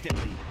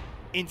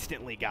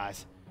instantly,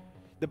 guys.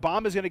 The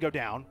bomb is going to go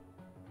down.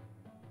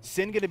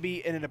 Sin going to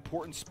be in an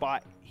important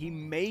spot. He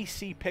may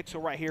see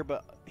Pixel right here,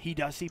 but he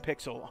does see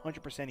Pixel.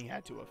 100% he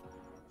had to have.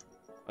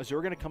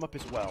 Azure going to come up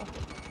as well.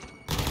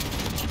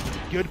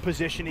 Good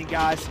positioning,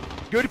 guys.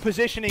 Good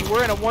positioning.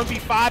 We're in a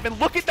 1v5, and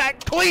look at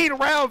that clean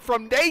round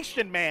from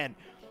Nation, man.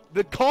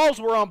 The calls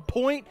were on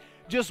point.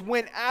 Just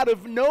went out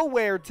of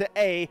nowhere to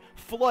A,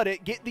 flood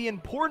it, get the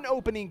important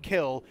opening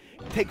kill,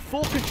 take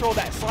full control of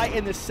that site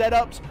and the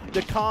setups,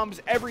 the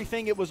comms,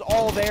 everything. It was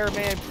all there,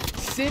 man.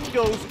 Sin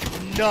goes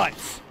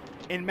nuts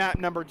in map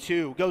number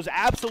 2. Goes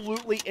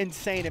absolutely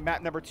insane in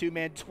map number 2,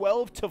 man.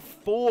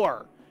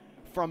 12-4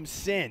 from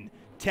Sin.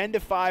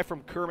 10-5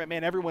 from Kermit,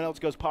 man. Everyone else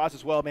goes pause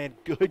as well, man.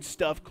 Good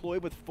stuff. Cloy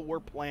with 4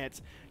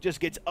 plants.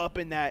 Just gets up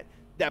in that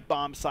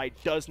bomb site.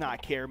 Does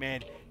not care,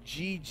 man.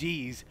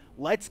 GG's.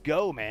 Let's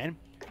go, man.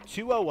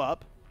 2-0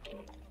 up.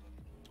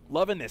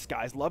 Loving this,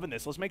 guys. Loving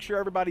this. Let's make sure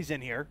everybody's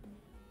in here.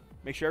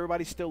 Make sure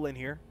everybody's still in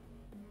here.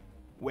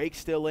 Wake's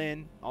still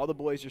in. All the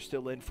boys are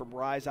still in from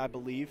Rize, I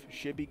believe.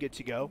 Should be good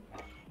to go.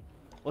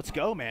 Let's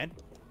go, man.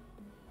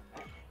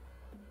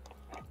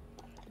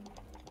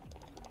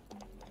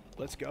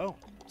 Let's go.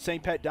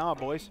 St. Pet Dom,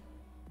 boys.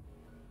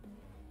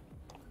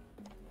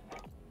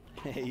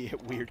 Hey,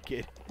 weird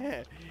kid.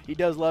 He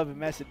does love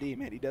him S&D,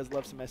 man. He does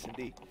love some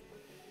S&D.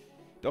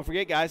 Don't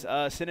forget, guys,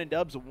 Sin and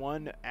Dubs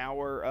won the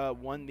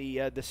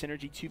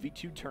Synergy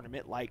 2v2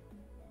 tournament like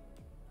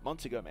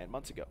months ago, man.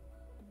 Months ago.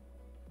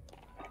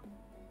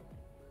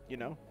 You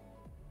know?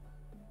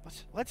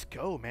 Let's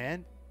go,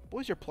 man.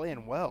 Boys are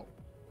playing well.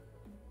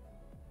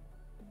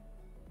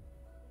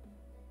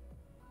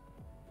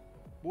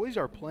 Boys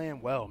are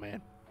playing well,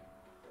 man.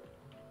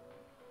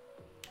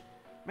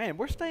 Man,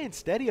 we're staying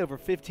steady over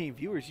 15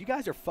 viewers. You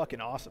guys are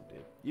fucking awesome,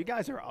 dude. You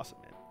guys are awesome,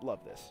 man.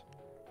 Love this.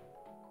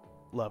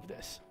 Love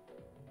this.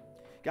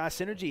 Guys,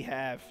 Synergy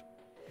have,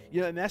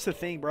 you know, and that's the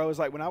thing, bro, is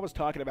like when I was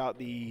talking about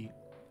the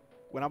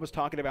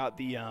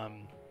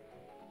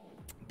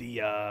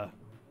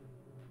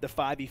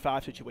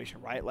 5v5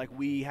 situation, right? Like,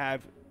 we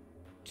have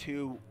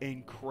 2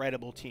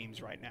 incredible teams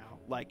right now.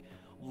 Like,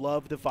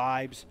 love the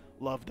vibes,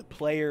 love the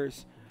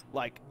players.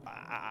 Like,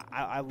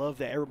 I love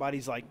that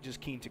everybody's, like, just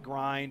keen to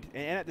grind.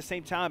 And at the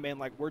same time, man,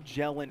 like, we're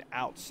gelling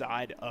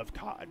outside of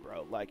COD,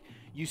 bro. Like,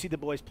 you see the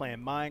boys playing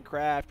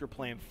Minecraft or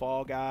playing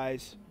Fall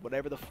Guys,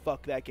 whatever the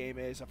fuck that game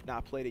is. I've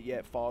not played it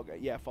yet. Fall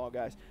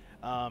Guys.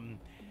 I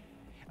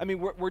mean,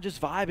 we're just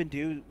vibing,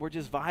 dude. We're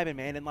just vibing,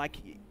 man. And, like,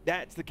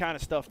 that's the kind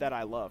of stuff that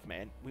I love,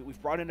 man.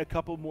 We've brought in a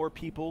couple more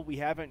people. We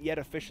haven't yet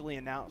officially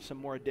announced some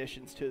more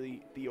additions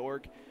to the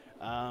org.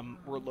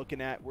 We're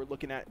looking at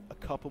a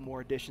couple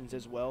more additions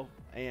as well,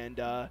 and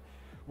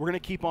we're gonna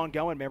keep on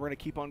going, man. We're gonna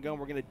keep on going.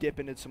 We're gonna dip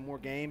into some more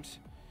games,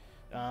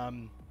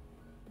 and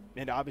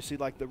obviously,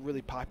 like the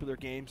really popular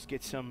games,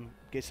 get some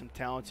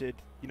talented,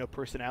 you know,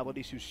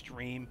 personalities who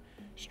streaming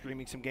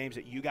some games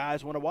that you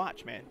guys want to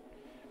watch, man.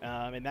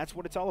 And that's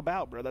what it's all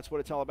about, bro. That's what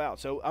it's all about.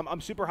 So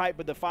I'm super hyped,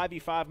 but the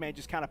 5v5, man,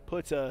 just kind of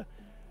puts a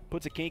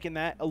kink in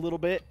that a little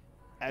bit,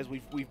 as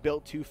we've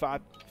built 2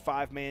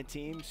 five-man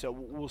teams. So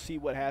we'll see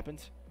what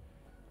happens.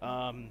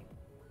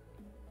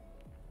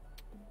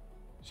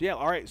 So yeah,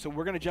 all right, so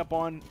we're gonna jump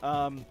on.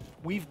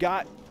 We've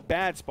got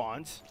bad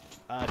spawns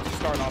to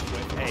start off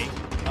with. Hey,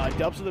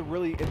 Dubs with a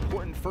really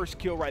important first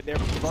kill right there.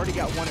 We've already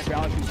got one in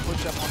Valak who's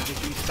pushed up onto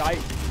the B site.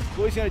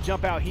 Floyd's gonna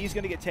jump out. He's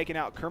gonna get taken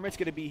out. Kermit's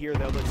gonna be here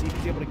though. Let's see if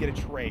he's able to get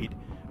a trade.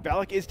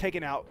 Valak is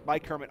taken out by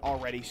Kermit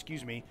already,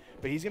 excuse me,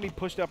 but he's going to be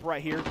pushed up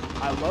right here.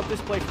 I love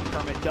this play from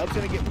Kermit. Dub's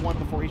going to get one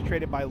before he's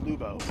traded by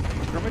Lubo.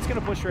 Kermit's going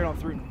to push straight on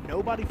through.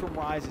 Nobody from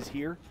Rize is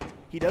here.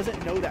 He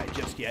doesn't know that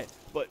just yet,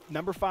 but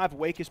number 5,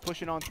 Wake, is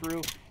pushing on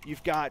through.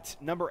 You've got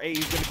number 8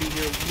 is going to be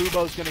here.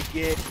 Lubo's going to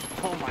get,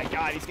 oh my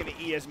God, he's going to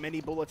eat as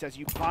many bullets as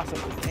you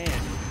possibly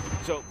can.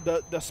 So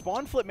the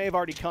spawn flip may have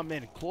already come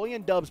in. Chloe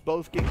and Dubs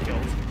both get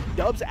kills.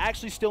 Dub's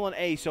actually still in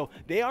A, so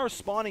they are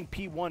spawning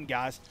P1,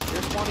 guys.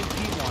 They're spawning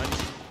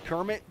P1.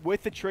 Kermit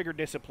with the trigger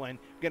discipline.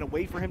 Going to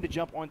wait for him to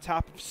jump on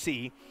top of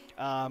C.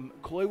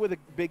 Chloe with a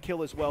big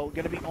kill as well.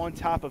 Going to be on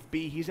top of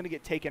B. He's going to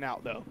get taken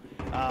out, though.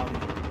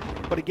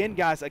 But again,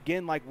 guys,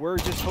 like, we're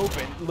just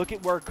hoping. Look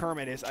at where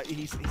Kermit is.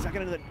 He's not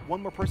going to let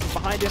one more person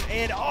behind him.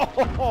 And,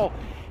 oh,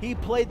 he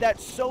played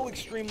that so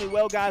extremely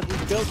well, guys.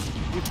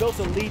 We've built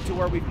a lead to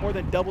where we've more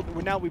than doubled.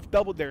 We've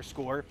doubled their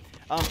score.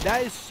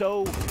 That is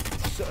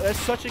that's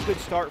such a good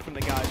start from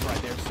the guys right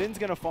there. Sin's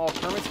going to fall.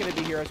 Kermit's going to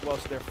be here as well,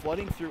 so they're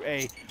flooding through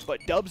A. But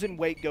Dubs and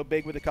Wake go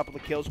big with a couple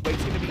of kills.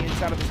 Wake's going to be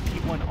inside of this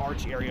P1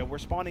 arch area. We're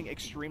spawning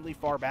extremely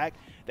far back.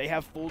 They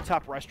have full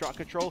top restaurant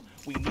control.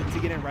 We need to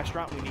get in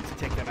restaurant. We need to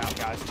take them out,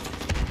 guys.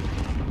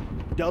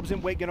 Dubs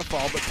and Wake going to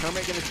fall, but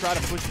Kermit going to try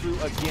to push through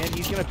again.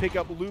 He's going to pick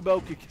up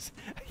Lubo because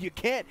you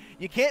can't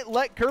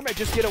let Kermit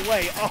just get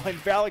away. Oh, and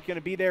Valak going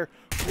to be there.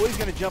 Floyd's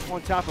going to jump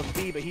on top of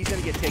B, but he's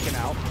going to get taken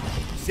out.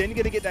 Sin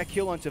going to get that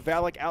kill onto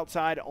Valak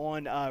outside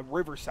on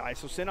Riverside.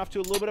 So Sin off to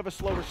a little bit of a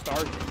slower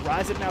start.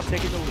 Rize now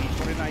taking the lead,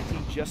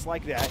 2019, just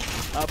like that.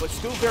 But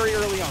still very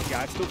early on,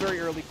 guys. Still very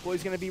early.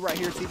 Cloy's going to be right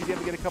here. See if he's able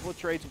to get a couple of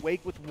trades.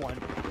 Wake with one.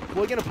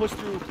 Cloy going to push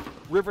through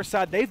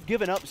Riverside. They've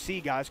given up C,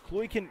 guys.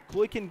 Cloy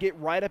can get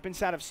right up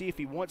inside of C if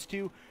he wants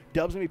to.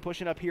 Dub's going to be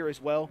pushing up here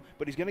as well.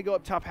 But he's going to go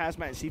up top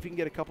Hazmat and see if he can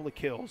get a couple of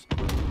kills.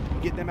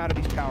 Get them out of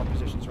these power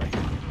positions right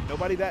here.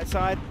 Nobody that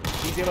side.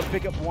 He's able to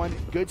pick up one.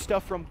 Good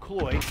stuff from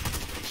Cloy.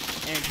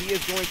 And he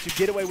is going to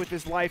get away with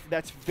his life.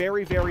 That's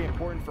very, very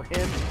important for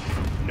him.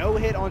 No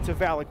hit onto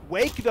Valak.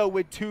 Wake, though,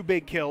 with 2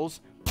 big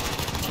kills.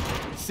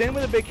 Sin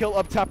with a big kill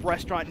up top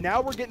restaurant.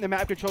 Now we're getting the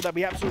map control that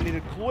we absolutely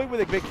needed. Cloy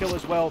with a big kill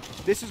as well.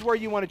 This is where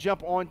you want to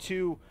jump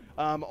onto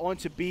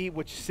B,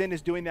 which Sin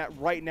is doing that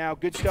right now.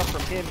 Good stuff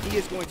from him. He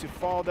is going to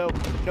fall, though.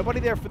 Nobody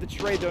there for the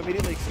trade, though,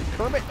 immediately.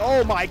 Kermit,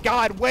 oh, my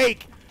God,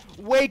 Wake.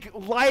 Wake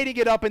lighting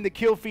it up in the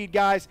kill feed,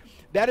 guys.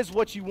 That is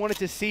what you wanted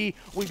to see.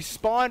 We've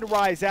spawned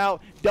Rize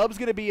out. Dub's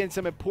going to be in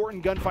some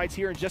important gunfights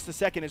here in just a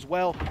second as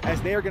well,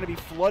 as they are going to be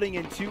flooding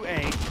into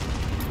A.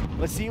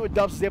 Let's see what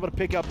Dubs is able to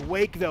pick up.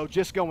 Wake, though,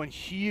 just going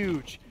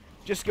huge.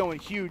 Just going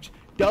huge.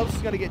 Dubs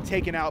is going to get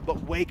taken out,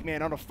 but Wake,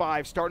 man, on a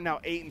 5, starting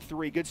out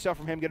 8-3. Good stuff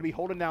from him. Going to be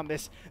holding down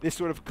this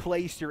sort of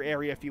clayster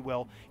area, if you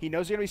will. He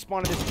knows he's going to be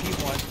spawning this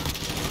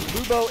P1.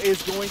 Lubo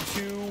is going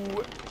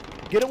to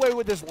get away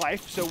with his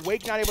life, so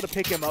Wake not able to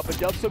pick him up, but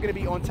Dub's still going to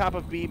be on top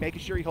of B,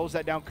 making sure he holds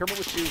that down. Kermit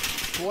with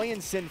 2, Cloy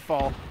and Sin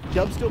fall.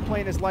 Dub's still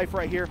playing his life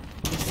right here.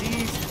 He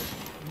sees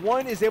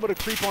one is able to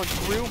creep on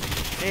through,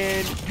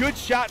 and good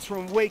shots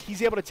from Wake.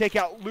 He's able to take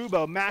out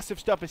Lubo. Massive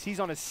stuff as he's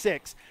on a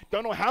 6.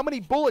 Don't know how many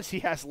bullets he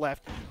has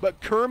left,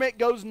 but Kermit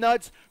goes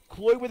nuts.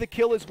 Cloy with a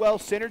kill as well.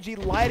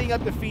 Synergy lighting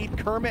up the feed.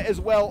 Kermit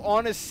as well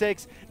on a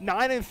 6.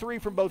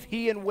 9-3 from both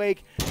he and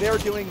Wake. They're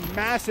doing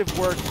massive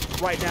work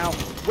right now.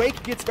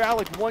 Wake gets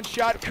Valak 1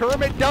 shot.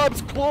 Kermit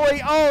dubs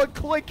Cloy. Oh, and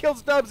Cloy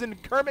kills Dubs,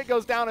 and Kermit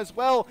goes down as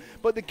well.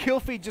 But the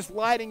kill feed just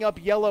lighting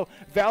up yellow.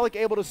 Valak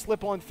able to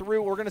slip on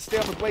through. We're going to stay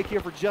on with Wake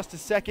here for just a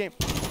second.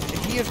 And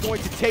he is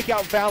going to take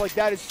out Valak.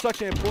 That is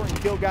such an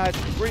important kill, guys.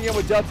 Bring in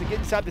with Dubs to get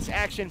inside this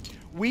action.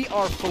 We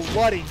are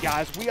flooding,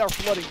 guys. We are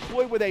flooding.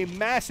 Cloy with a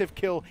massive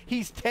kill.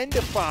 He's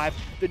 10-5.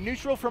 The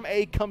neutral from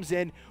A comes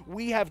in.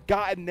 We have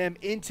gotten them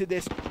into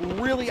this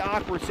really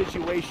awkward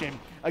situation.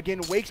 Again,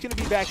 Wake's going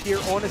to be back here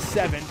on a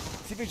 7.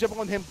 See if we can jump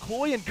on him.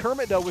 Cloy and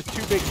Kermit, though, with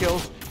 2 big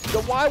kills.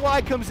 The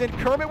YY comes in.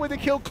 Kermit with a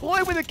kill.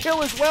 Cloy with a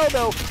kill as well,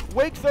 though.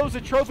 Wake throws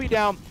the trophy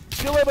down.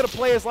 Still able to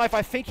play his life.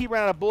 I think he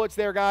ran out of bullets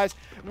there, guys.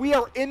 We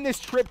are in this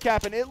trip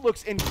cap, and it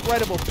looks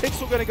incredible.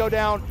 Pixel going to go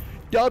down.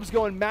 Dubs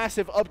going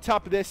massive up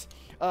top of this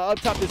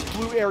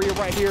blue area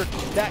right here.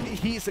 That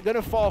he's going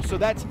to fall, so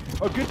that's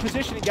a good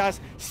positioning, guys.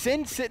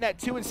 Sin sitting at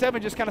 2 and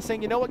 7, just kind of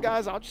saying, you know what,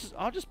 guys, I'll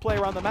just play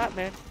around the map,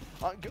 man.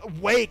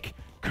 Wake,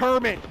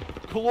 Kermit,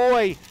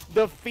 Cloy,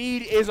 the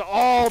feed is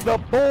all the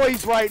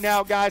boys right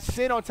now, guys.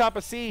 Sin on top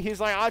of C, he's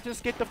like, I'll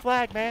just get the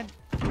flag, man.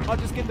 I'll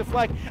just get the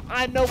flag.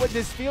 I know what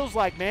this feels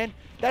like, man.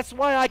 That's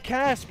why I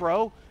cast,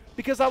 bro,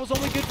 because I was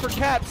only good for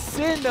cap.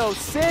 Sin, though,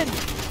 Sin,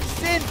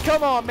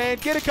 come on, man,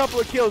 get a couple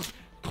of kills.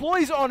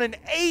 Cloy's on an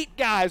 8,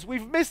 guys.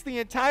 We've missed the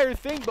entire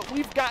thing, but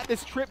we've got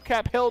this trip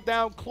cap held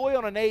down. Cloy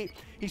on an 8.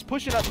 He's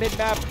pushing up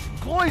mid-map.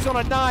 Cloy's on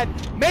a 9.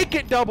 Make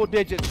it double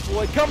digits,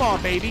 Cloy. Come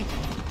on, baby.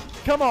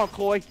 Come on,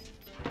 Cloy.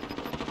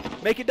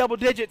 Make it double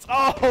digits.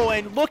 Oh,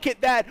 and look at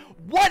that.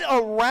 What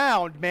a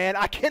round, man.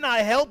 I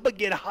cannot help but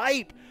get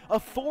hype. A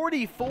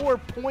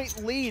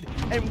 44-point lead,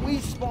 and we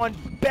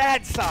spawned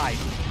bad side.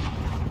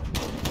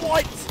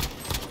 What?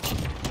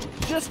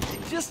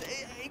 Just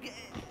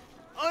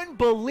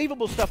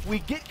unbelievable stuff. We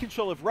get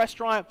control of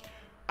restaurant.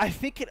 I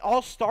think it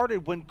all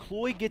started when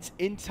Cloy gets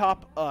in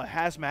top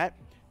Hazmat,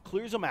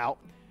 clears them out.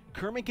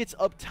 Kermit gets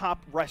up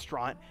top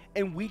restaurant,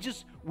 and we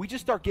just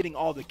start getting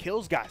all the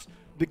kills, guys.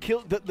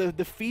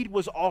 The feed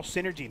was all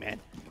synergy, man.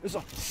 It was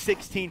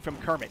 16 from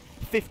Kermit,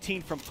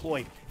 15 from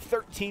Cloy,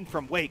 13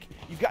 from Wake.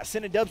 You've got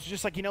Sin and Dubs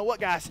just like, you know what,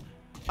 guys?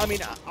 I mean,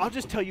 I'll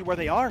just tell you where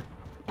they are.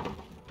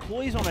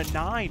 Cloy's on a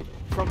 9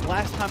 from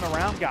last time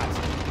around, guys.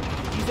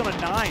 He's on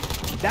a 9.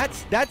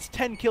 That's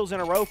 10 kills in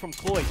a row from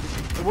Cloy.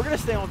 And we're going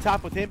to stay on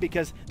top with him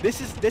because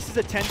this is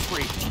a 10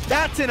 spree.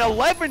 That's an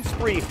 11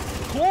 spree.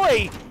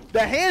 Cloy,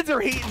 the hands are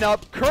heating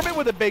up. Kermit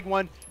with a big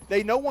one.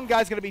 They know one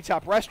guy's going to be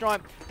top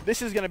restaurant.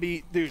 This is going to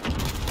be, dude.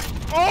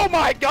 Oh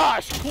my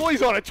gosh.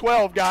 Cloy's on a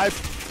 12, guys.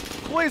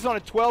 Cloy's on a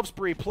 12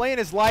 spree, playing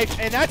his life.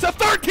 And that's a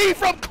 13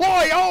 from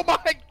Cloy. Oh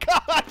my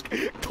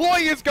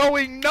Coy is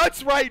going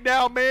nuts right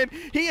now, man.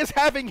 He is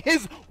having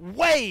his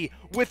way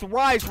with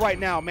Rize right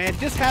now, man.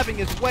 Just having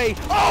his way.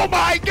 Oh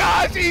my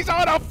gosh, he's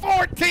on a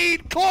 14.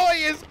 Coy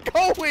is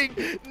going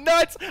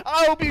nuts.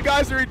 I hope you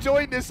guys are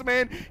enjoying this,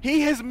 man.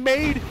 He has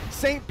made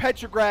St.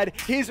 Petrograd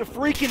his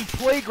freaking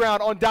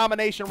playground on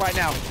domination right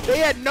now. They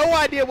had no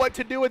idea what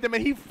to do with him,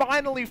 and he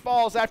finally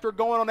falls after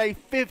going on a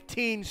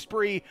 15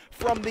 spree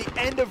from the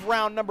end of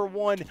round number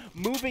 1,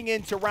 moving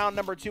into round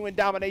number 2 in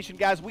domination.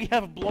 Guys, we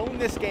have blown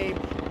this game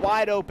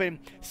wide open.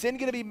 Sin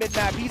gonna be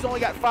mid-map. He's only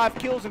got 5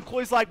 kills, and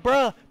Cloy's like,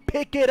 bruh,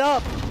 pick it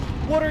up.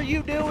 What are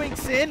you doing,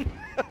 Sin?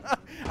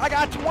 I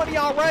got 20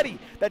 already.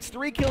 That's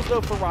 3 kills,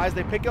 though, for Rize.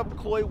 They pick up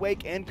Cloy,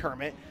 Wake, and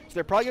Kermit. So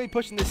they're probably going to be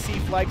pushing the C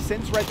flag.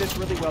 Sin's read this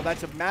really well.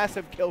 That's a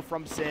massive kill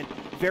from Sin.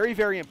 Very,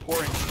 very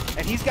important.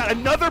 And he's got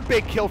another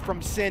big kill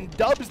from Sin.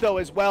 Dubs, though,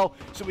 as well.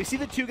 So we see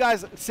the 2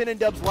 guys, Sin and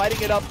Dubs,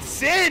 lighting it up.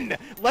 Sin!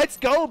 Let's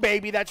go,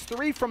 baby. That's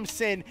 3 from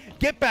Sin.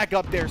 Get back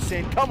up there,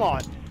 Sin. Come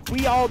on.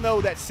 We all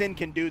know that Sin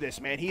can do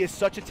this, man. He is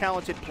such a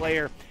talented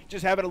player,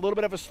 just having a little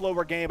bit of a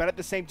slower game, but at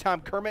the same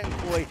time, Kermit and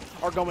Cloy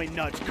are going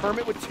nuts.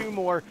 Kermit with 2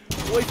 more.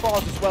 Cloy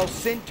falls as well.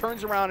 Sin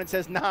turns around and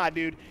says, nah,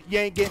 dude, you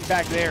ain't getting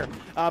back there.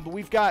 But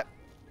we've got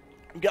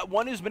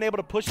one who's been able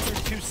to push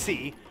through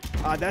 2C.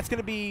 That's going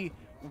to be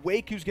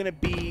Wake, who's going to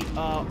be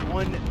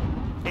on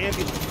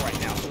ambulance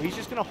right now. So he's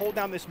just going to hold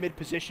down this mid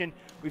position.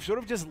 We've sort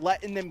of just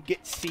letting them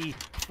get C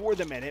for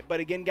the minute. But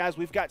again, guys,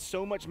 we've got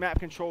so much map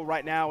control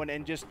right now,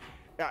 and just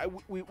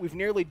we've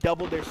nearly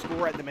doubled their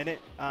score at the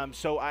minute.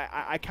 So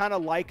I kind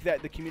of like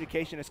that the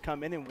communication has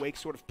come in and Wake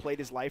sort of played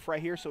his life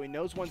right here. So he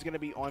knows one's going to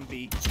be on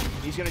B.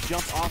 He's going to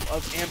jump off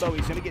of Ambo.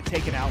 He's going to get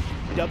taken out.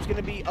 Dub's going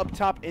to be up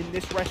top in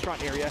this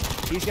restaurant area.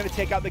 He's going to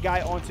take out the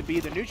guy onto B.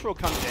 The neutral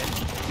comes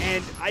in.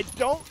 And I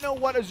don't know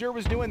what Azure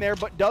was doing there,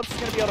 but Dubs is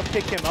going to be able to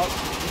pick him up.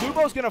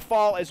 Lubo's going to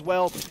fall as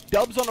well.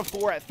 Dubs on the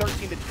floor at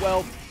 13 to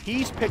 12.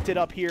 He's picked it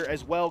up here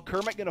as well.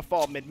 Kermit going to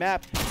fall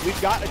mid-map.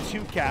 We've got a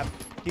 2-cap.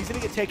 He's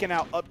going to get taken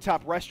out up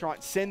top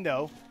restaurant. Sin,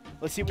 though,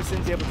 let's see what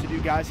Sin's able to do,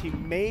 guys. He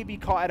may be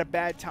caught at a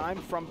bad time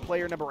from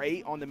player number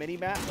 8 on the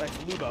mini-map. That's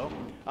Lubo.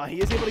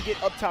 He is able to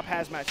get up top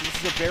hazmat, so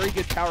this is a very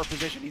good tower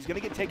position. He's going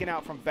to get taken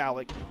out from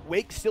Valak.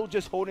 Wake still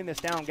just holding this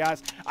down,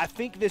 guys. I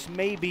think this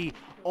may be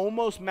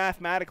almost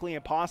mathematically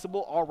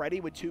impossible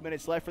already with 2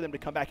 minutes left for them to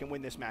come back and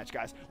win this match,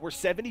 guys. We're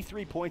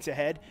 73 points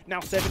ahead, now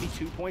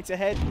 72 points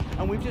ahead,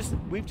 and we've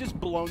just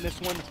blown this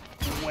one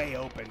way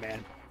open,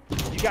 man.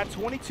 You got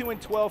 22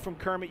 and 12 from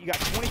Kermit. You got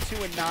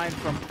 22 and 9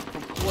 from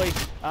Cloy.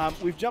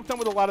 We've jumped on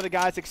with a lot of the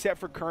guys except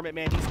for Kermit,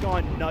 man. He's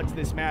gone nuts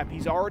this map.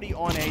 He's already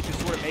on A,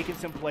 just sort of making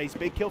some plays.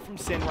 Big kill from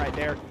Sin right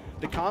there.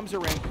 The comms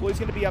are in. Cloy's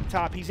going to be up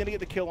top. He's going to get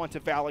the kill onto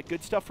Valak.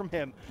 Good stuff from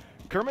him.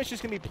 Kermit's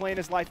just going to be playing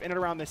his life in and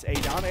around this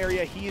A-down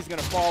area. He is going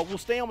to fall. We'll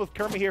stay on with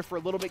Kermit here for a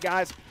little bit,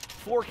 guys.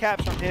 4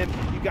 caps from him.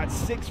 You've got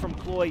 6 from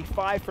Cloy,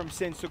 5 from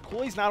Sin. So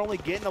Cloy's not only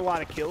getting a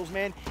lot of kills,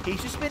 man,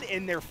 he's just been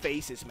in their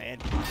faces, man.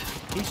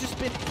 He's just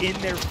been in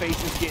their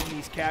faces getting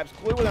these caps.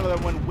 Cloy with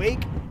another one.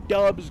 Wake,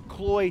 Dubs,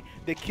 Cloy,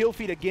 the kill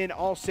feed again,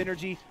 all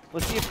synergy.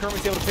 Let's see if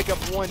Kermit's able to pick up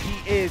one.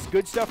 He is.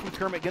 Good stuff from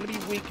Kermit. Going to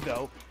be weak,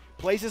 though.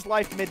 Plays his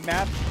life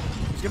mid-map.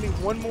 There's going to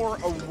be one more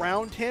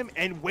around him,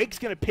 and Wake's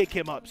going to pick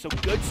him up. So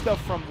good stuff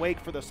from Wake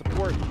for the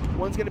support.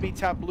 One's going to be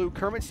top blue.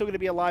 Kermit's still going to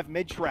be alive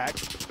mid-track.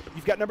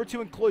 You've got number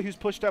 2 in Cloy, who's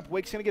pushed up.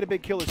 Wake's going to get a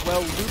big kill as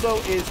well.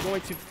 Lubo is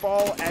going to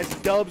fall as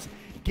Dubs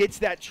gets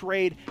that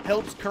trade,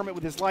 helps Kermit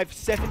with his life.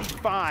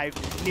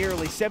 75,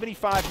 nearly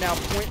 75 now,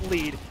 point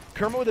lead.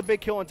 Kermit with a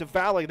big kill into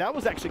Valak. That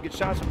was actually good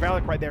shots from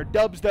Valak right there.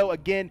 Dubs, though,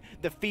 again,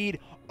 the feed,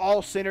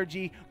 all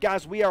synergy.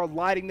 Guys, we are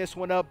lighting this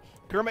one up.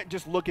 Kermit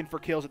just looking for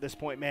kills at this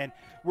point, man.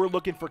 We're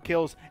looking for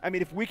kills. I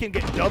mean, if we can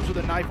get Dubs with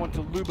a knife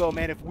onto Lubo,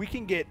 man, if we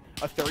can get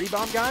a 30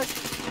 bomb, guys,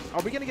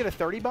 are we going to get a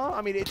 30 bomb?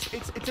 I mean,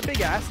 it's a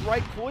big ask,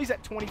 right? Cloy's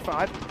at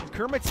 25.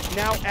 Kermit's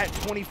now at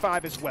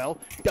 25 as well.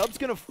 Dub's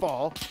going to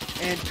fall,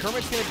 and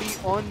Kermit's going to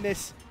be on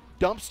this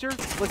dumpster.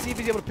 Let's see if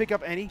he's able to pick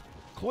up any.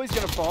 Cloy's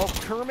going to fall.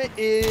 Kermit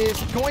is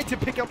going to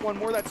pick up one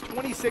more. That's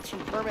 26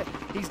 from Kermit.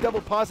 He's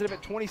double positive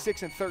at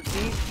 26 and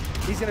 13.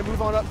 He's going to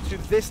move on up to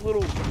this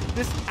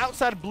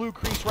outside blue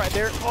crease right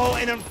there. Oh,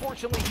 and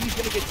unfortunately, he's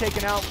going to get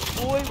taken out.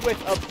 Cloy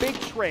with a big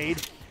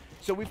trade.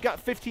 So we've got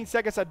 15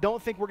 seconds. I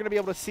don't think we're going to be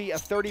able to see a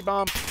 30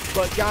 bomb.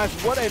 But, guys,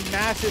 what a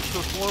massive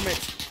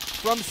performance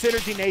from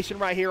Synergy Nation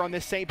right here on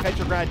this St.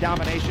 Petrograd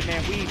domination,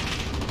 man. We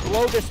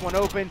blow this one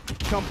open.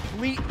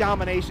 Complete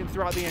domination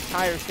throughout the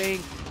entire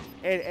thing.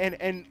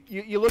 And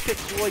you look at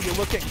Cloy, you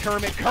look at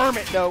Kermit.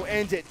 Kermit, though,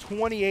 ends at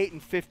 28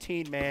 and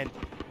 15, man.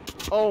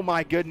 Oh,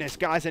 my goodness,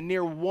 guys. A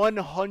near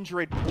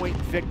 100-point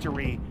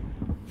victory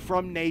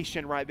from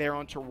Nation right there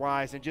onto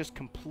Rize, and just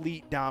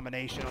complete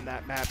domination on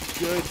that map.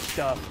 Good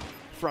stuff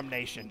from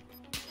Nation.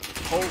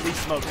 Holy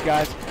smokes,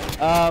 guys.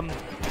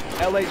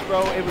 LA's,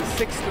 bro, it was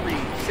 6-3.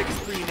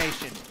 6-3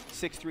 Nation.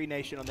 6-3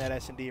 Nation on that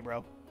S&D,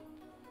 bro.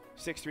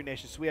 6-3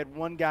 Nation. So we had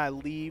one guy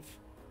leave.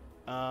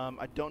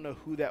 I don't know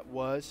who that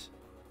was.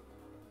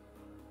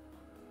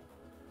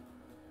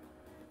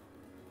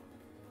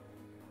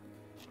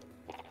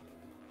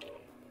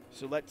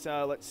 So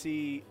let's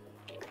see.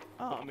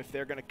 if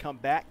they're going to come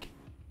back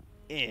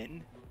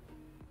in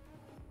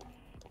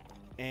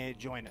and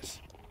join us.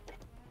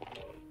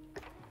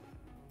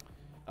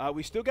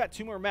 We still got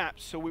 2 more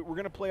maps, so we're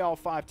going to play all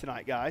 5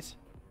 tonight, guys.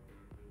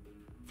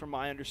 From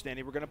my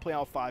understanding, we're going to play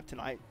all 5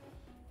 tonight.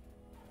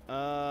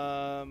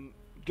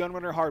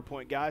 Gunrunner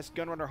Hardpoint, guys.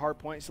 Gunrunner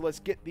Hardpoint. So let's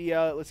get the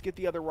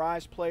other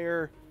Rize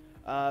player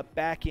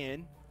back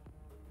in,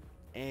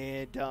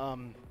 and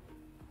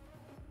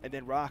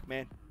then rock,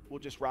 man. We'll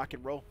just rock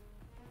and roll.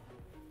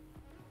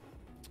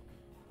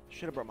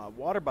 Should have brought my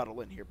water bottle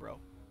in here, bro.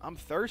 I'm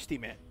thirsty,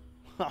 man.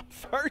 I'm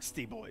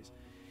thirsty, boys.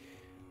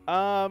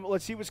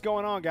 Let's see what's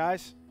going on,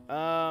 guys.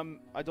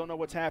 I don't know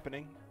what's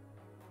happening.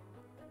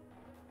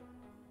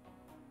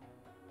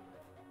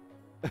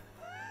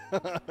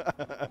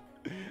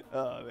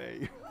 Oh, man,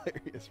 you're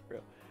hilarious, bro.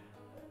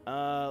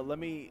 I'm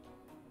going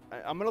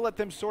to let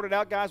them sort it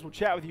out, guys. We'll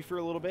chat with you for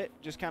a little bit.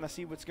 Just kind of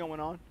see what's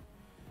going on.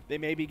 They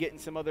may be getting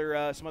some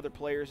other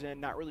players in.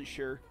 Not really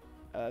sure.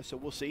 So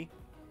we'll see.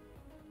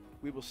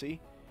 We will see.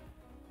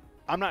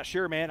 I'm not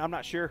sure, man. I'm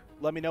not sure.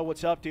 Let me know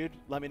what's up, dude.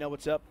 Let me know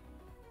what's up.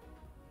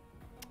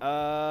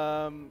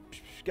 Got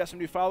some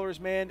new followers,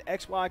 man.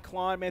 XY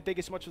Klon, man. Thank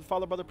you so much for the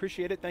follow, brother.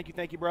 Appreciate it. Thank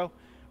you, bro.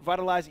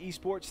 Vitalize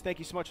Esports. Thank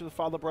you so much for the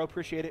follow, bro.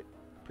 Appreciate it.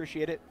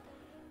 Appreciate it.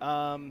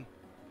 Thank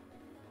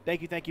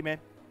you, man.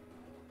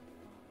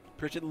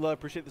 Appreciate the love.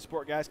 Appreciate the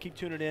support, guys. Keep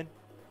tuning in.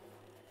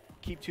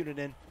 Keep tuning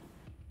in.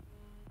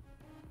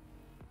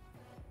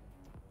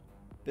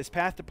 This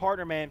path to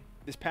partner, man.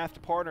 This path to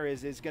partner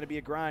is going to be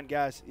a grind,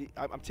 guys.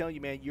 I'm telling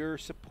you, man. Your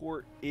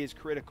support is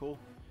critical.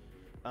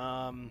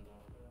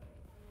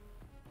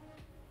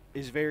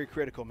 Is very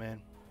critical,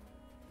 man.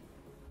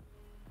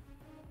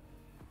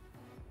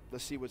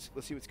 Let's see what's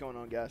going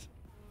on, guys.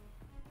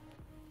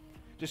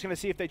 Just gonna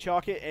see if they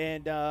chalk it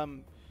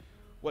and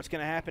what's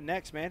gonna happen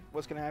next, man.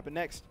 What's gonna happen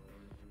next?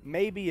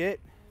 Maybe it.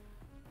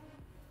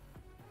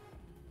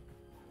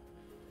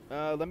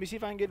 Let me see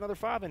if I can get another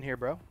 5 in here,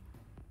 bro.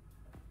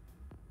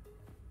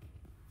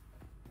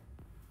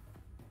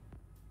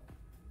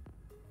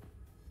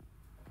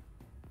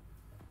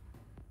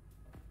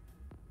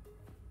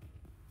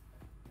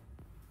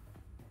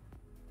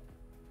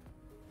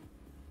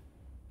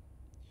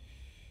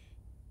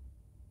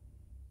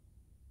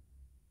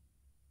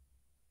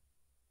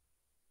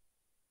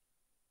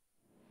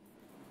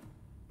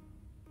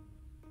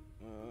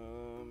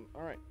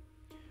 All right.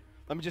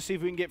 Let me just see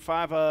if we can get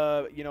 5,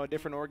 a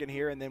different organ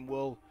here, and then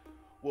we'll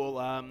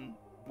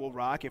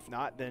rock. If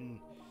not, then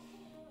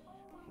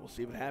we'll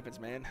see what happens,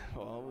 man.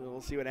 Well,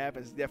 we'll see what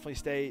happens. Definitely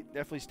stay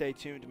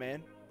tuned,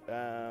 man.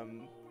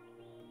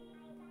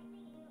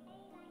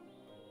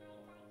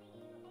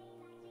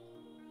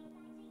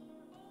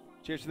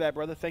 Cheers to that,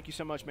 brother. Thank you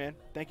so much, man.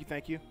 Thank you.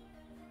 Thank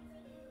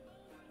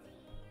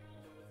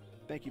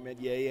you, man.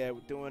 Yeah.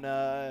 We're doing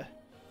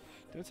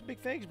some big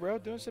things, bro.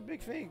 Doing some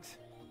big things.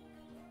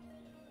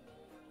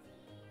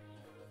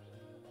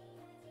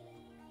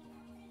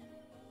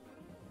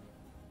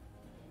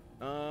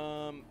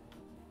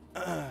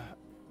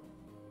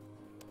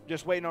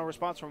 Just waiting on a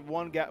response from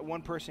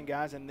one person,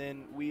 guys, and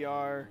then we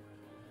are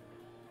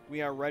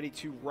ready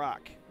to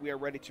rock. We are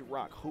ready to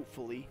rock,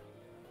 hopefully.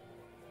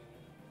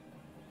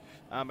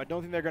 I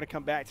don't think they're going to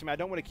come back to me. I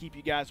don't want to keep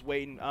you guys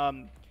waiting.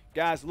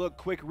 Guys, look,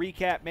 quick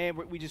recap, man.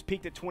 We just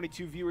peaked at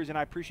 22 viewers, and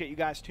I appreciate you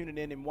guys tuning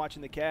in and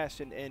watching the cast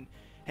and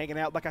hanging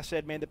out. Like I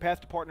said, man, the path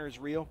to partner is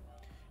real,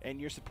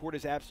 and your support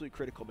is absolutely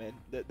critical, man.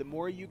 The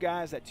more you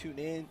guys that tune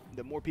in,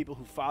 the more people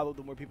who follow,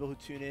 the more people who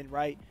tune in,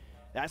 right?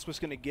 That's what's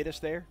going to get us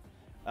there.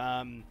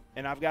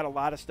 And I've got a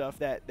lot of stuff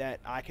that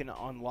I can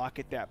unlock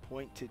at that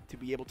point to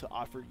be able to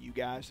offer you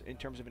guys in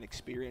terms of an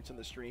experience on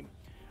the stream.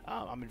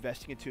 I'm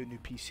investing into a new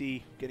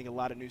PC, getting a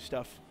lot of new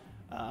stuff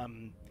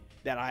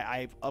that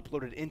I've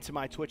uploaded into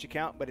my Twitch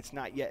account, but it's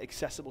not yet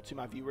accessible to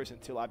my viewers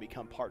until I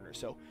become partners.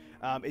 So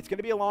it's going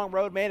to be a long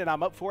road, man, and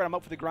I'm up for it. I'm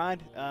up for the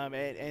grind.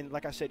 And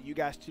like I said, you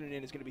guys tuning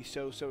in is going to be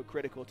so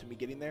critical to me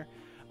getting there.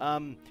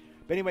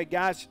 But anyway,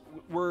 guys,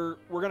 we're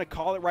going to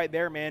call it right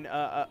there, man.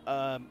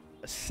 A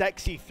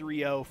sexy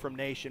 3-0 from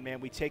Nation,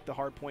 man. We take the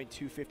hard point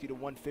 250 to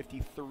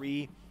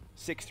 153,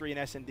 6-3 in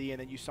S&D,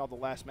 and then you saw the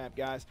last map,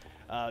 guys,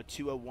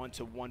 201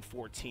 to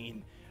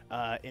 114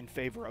 in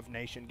favor of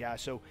Nation,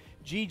 guys. So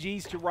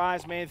GG's to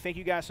Rize, man. Thank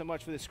you guys so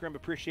much for the scrim.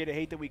 Appreciate it.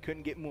 Hate that we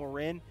couldn't get more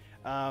in.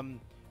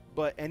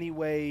 But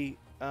anyway,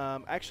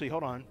 actually,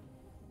 hold on.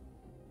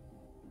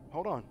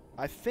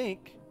 I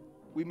think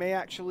we may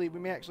actually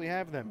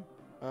have them.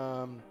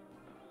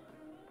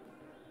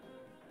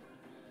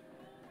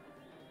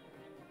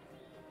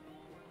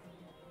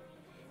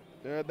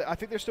 I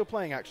think they're still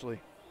playing,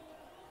 actually.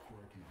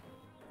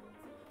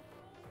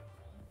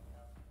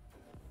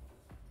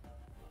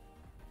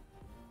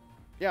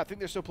 Yeah, I think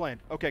they're still playing.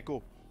 Okay,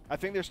 cool. I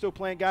think they're still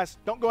playing, guys.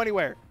 Don't go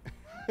anywhere.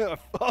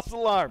 False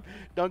alarm.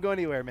 Don't go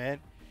anywhere, man.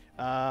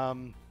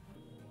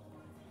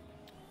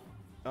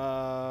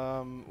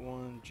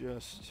 One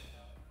just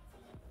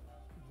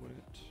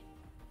went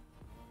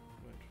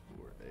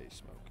for a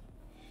smoke.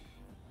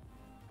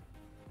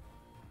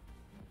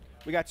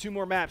 We got 2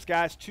 more maps,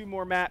 guys. 2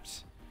 more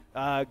maps.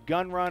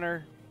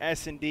 Gunrunner,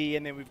 S&D,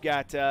 and then we've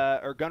got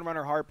or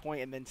Gunrunner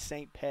Hardpoint, and then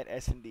St. Pet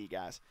S&D,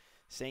 guys.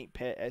 St.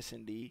 Pet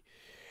S&D.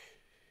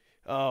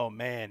 Oh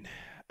man.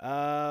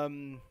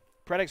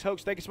 Predex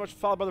Hoax, thank you so much for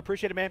following, brother.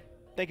 Appreciate it, man.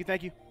 Thank you,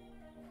 thank you.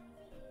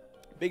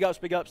 Big ups,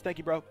 big ups. Thank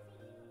you, bro.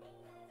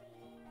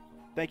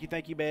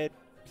 Thank you, man.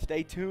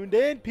 Stay tuned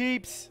in,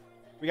 peeps.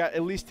 We got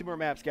at least 2 more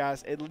maps,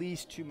 guys. At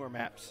least 2 more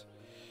maps.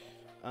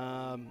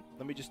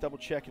 Let me just double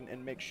check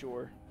and make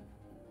sure.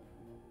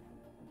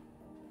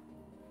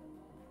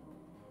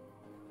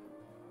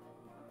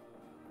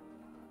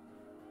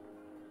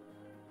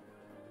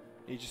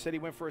 He just said he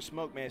went for a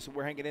smoke, man, so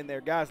we're hanging in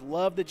there. Guys,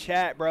 love the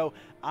chat, bro.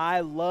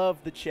 I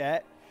love the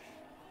chat.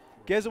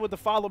 Kizza with the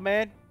follow,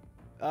 man.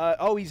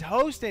 Oh, he's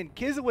hosting.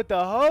 Kizza with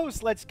the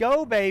host. Let's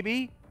go,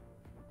 baby.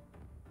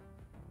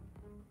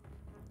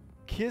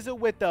 Kizza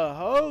with the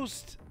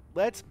host.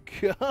 Let's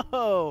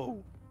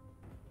go.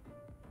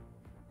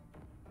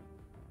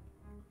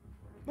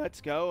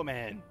 Let's go,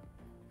 man.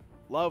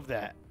 Love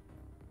that.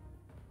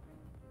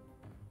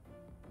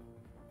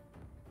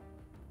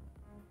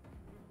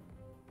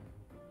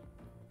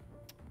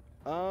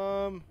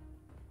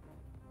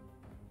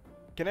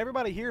 Can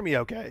everybody hear me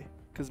okay?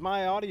 Because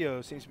my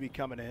audio seems to be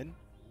coming in.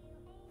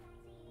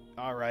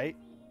 All right.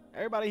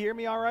 Everybody hear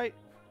me all right?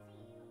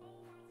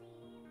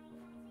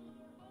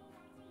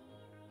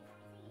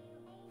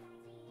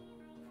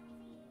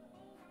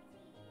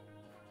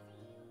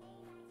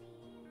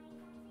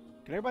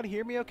 Can everybody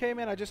hear me okay,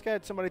 man? I just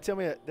got somebody tell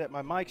me that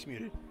my mic's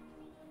muted.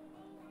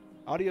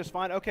 Audio's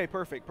fine? Okay,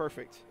 perfect,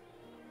 perfect.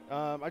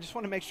 I just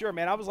want to make sure,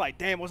 man. I was like,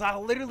 damn, was I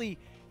literally...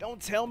 Don't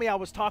tell me I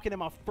was talking to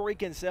my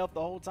freaking self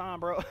the whole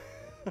time, bro.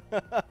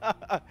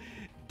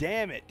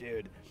 Damn it,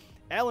 dude.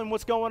 Ellen,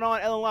 what's going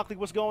on? Ellen Lockley,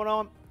 what's going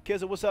on?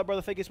 Kizza, what's up,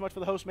 brother? Thank you so much for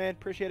the host, man.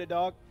 Appreciate it,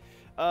 dog.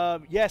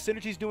 Yeah,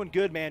 Synergy's doing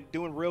good, man.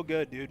 Doing real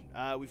good, dude.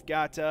 We've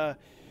got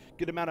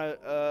good amount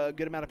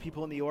of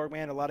people in the org,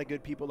 man. A lot of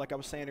good people, like I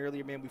was saying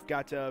earlier, man. We've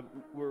got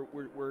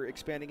we're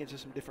expanding into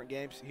some different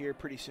games here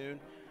pretty soon,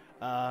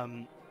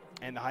 and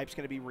the hype's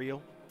gonna be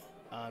real.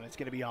 It's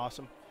gonna be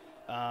awesome.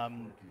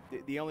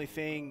 The only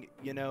thing,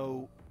 you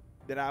know,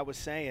 that I was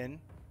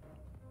saying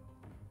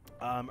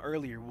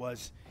earlier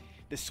was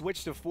the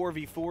switch to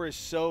 4v4 is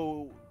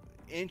so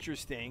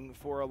interesting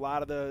for a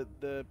lot of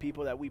the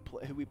people that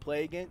who we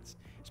play against,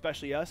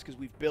 especially us, because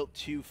we've built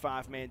 2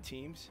 5-man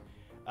teams,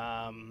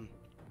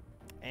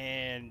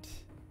 and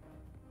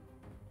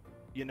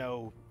you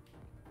know,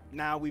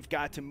 now we've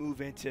got to move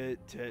into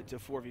to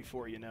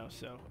 4v4, you know.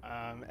 So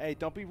hey,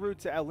 don't be rude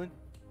to Ellen,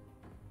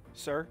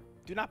 sir.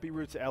 Do not be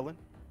rude to Ellen.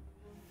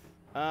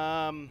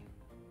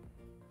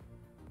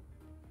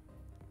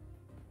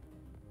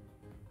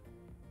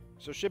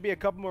 So should be a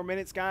couple more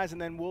minutes, guys,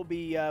 and then we'll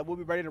be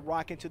ready to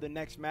rock into the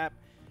next map.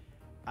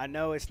 I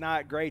know it's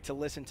not great to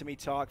listen to me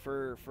talk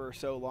for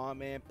so long,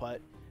 man,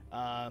 but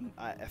I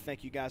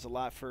thank you guys a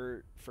lot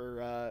for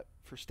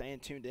staying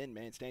tuned in,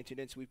 man. Staying tuned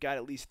in. So we've got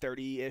at least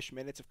 30-ish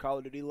minutes of Call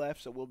of Duty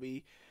left, so we'll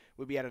be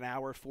at an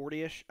hour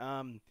 40-ish,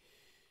 and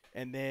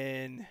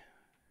then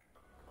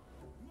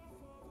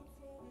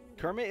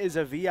Kermit is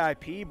a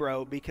VIP,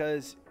 bro,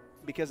 because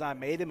I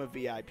made him a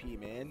VIP,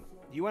 man.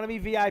 You want to be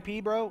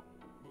VIP, bro?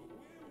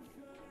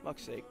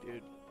 Fuck's sake,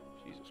 dude.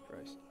 Jesus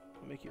Christ.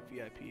 I'll make you a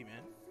VIP,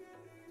 man.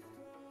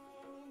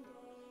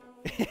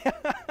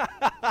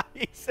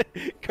 He said,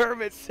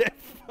 Kermit said,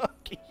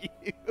 fuck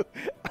you.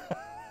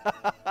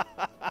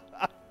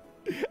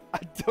 I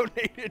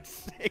donated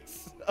 6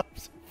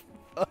 subs.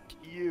 Fuck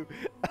you.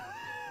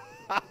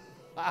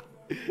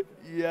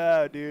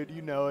 Yeah, dude.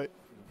 You know it.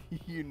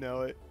 You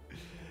know it.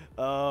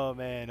 Oh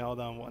man, hold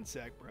on one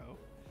sec, bro.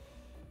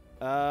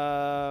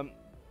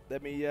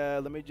 Let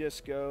me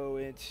just go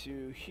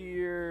into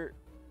here.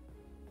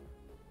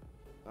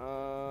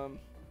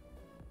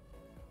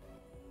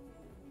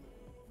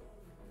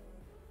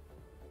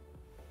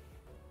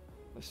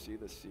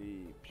 Let's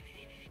see.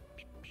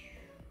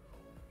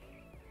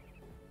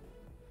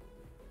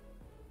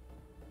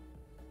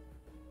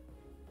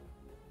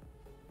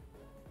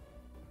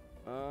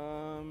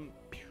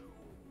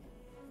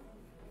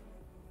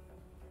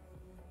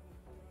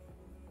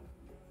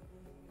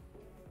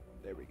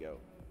 There we go.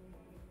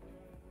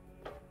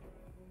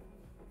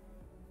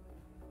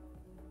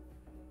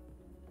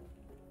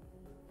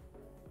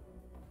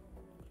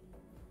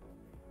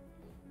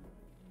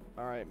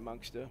 All right,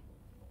 Monkster.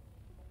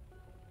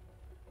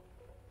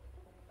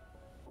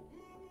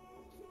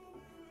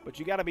 But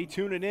you got to be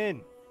tuning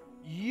in.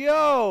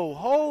 Yo,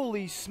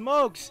 holy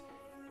smokes.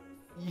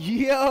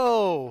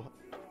 Yo.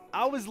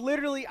 I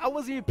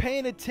wasn't even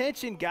paying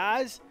attention,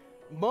 guys.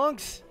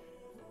 Monks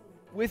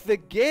with the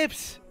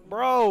gifts.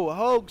 Bro,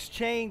 Hoax,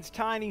 Chains,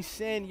 Tiny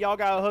Sin. Y'all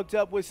got hooked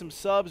up with some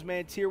subs,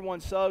 man. Tier 1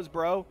 subs,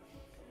 bro.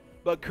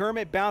 But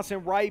Kermit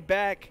bouncing right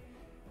back.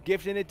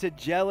 Gifting it to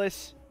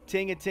Jealous.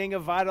 Tinga Tinga,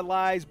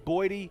 Vitalize,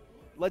 Boydie.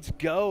 Let's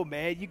go,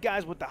 man. You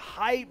guys with the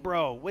hype,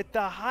 bro. With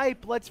the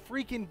hype. Let's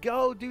freaking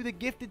go. Do the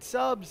gifted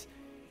subs.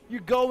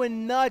 You're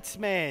going nuts,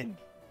 man.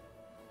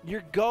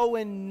 You're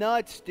going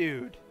nuts,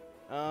 dude.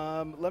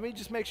 Let me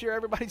just make sure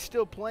everybody's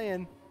still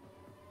playing.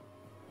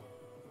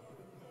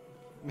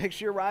 Make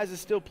sure Rize is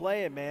still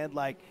playing, man.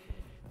 Like,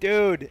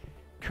 dude,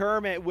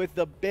 Kermit with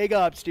the big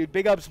ups, dude.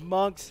 Big ups,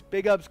 Monks.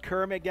 Big ups,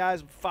 Kermit,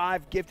 guys.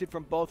 5 gifted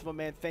from both of them,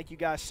 man. Thank you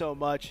guys so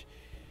much.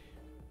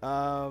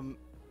 I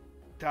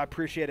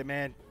appreciate it,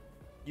 man.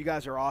 You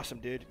guys are awesome,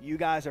 dude. You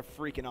guys are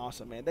freaking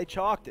awesome, man. They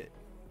chalked it.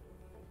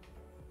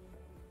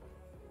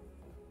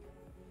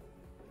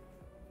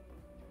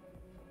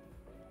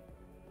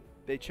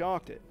 They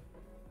chalked it.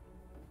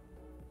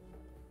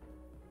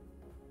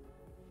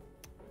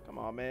 Come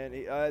on, man.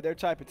 They're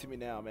typing to me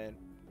now, man.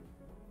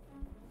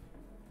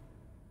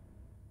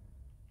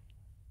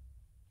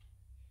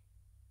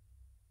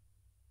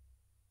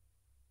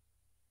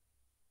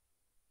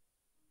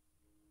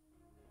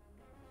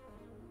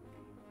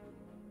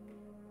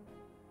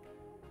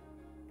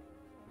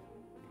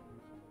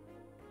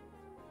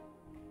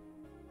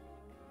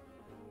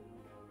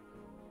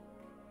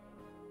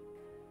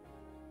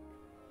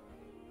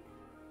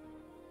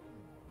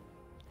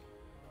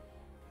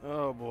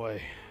 Oh,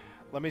 boy.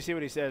 Let me see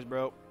what he says,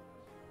 bro.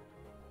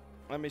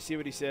 Let me see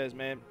what he says,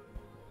 man.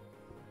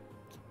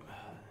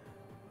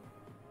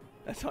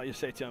 That's all you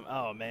say to him.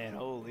 Oh, man.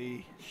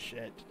 Holy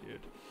shit, dude.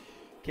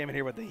 Came in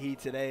here with the heat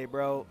today,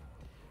 bro.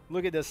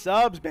 Look at the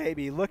subs,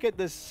 baby. Look at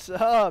the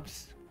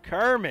subs.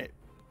 Kermit.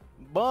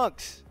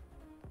 Bunks.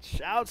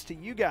 Shouts to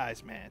you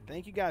guys, man.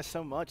 Thank you guys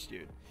so much,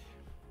 dude.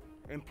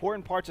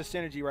 Important parts of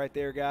Synergy right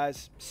there,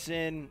 guys.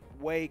 Sin,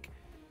 Wake,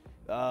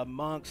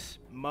 Monks,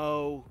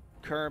 Mo,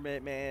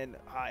 Kermit, man.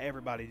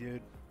 Everybody,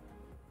 dude.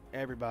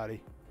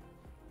 Everybody.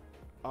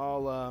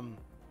 All,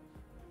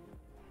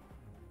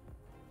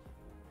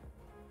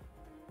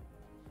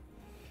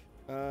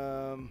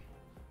 let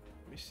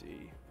me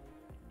see.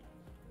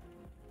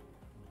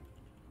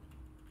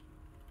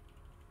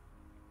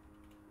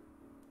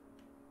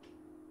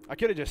 I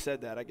could have just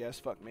said that, I guess.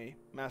 Fuck me.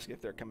 I'm asking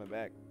if they're coming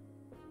back.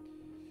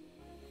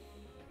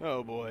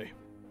 Oh, boy.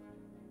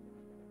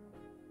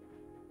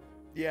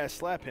 Yeah,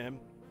 slap him.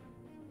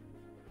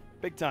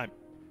 Big time.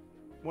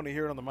 Want to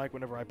hear it on the mic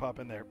whenever I pop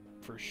in there.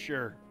 For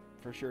sure.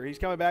 For sure. He's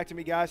coming back to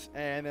me, guys,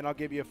 and then I'll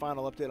give you a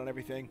final update on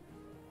everything.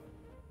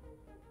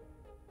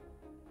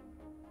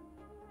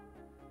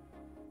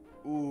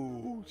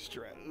 Ooh,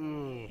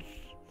 oof.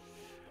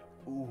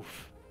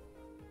 Oof.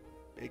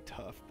 Big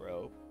tough,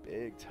 bro.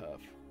 Big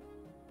tough.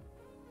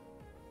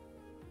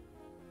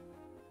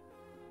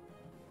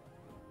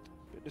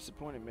 Bit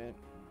disappointed, man.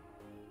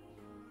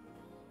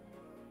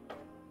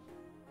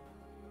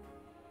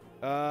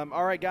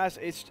 All right, guys,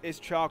 it's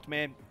chalked,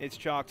 man. It's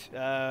chalked.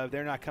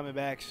 They're not coming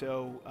back,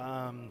 so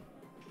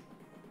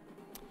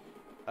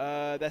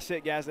that's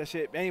it, guys. That's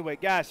it. Anyway,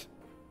 guys,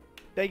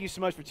 thank you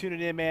so much for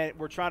tuning in, man.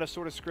 We're trying to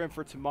sort of scrim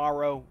for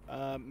tomorrow,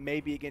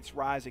 maybe against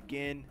Rize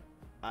again.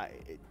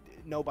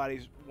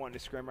 Nobody's wanting to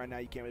scrim right now.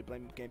 You can't really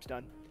blame them. The game's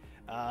done.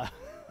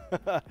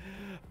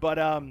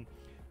 But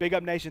big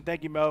up, nation.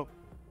 Thank you, Mo.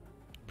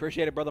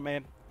 Appreciate it, brother,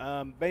 man.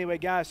 But anyway,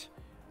 guys,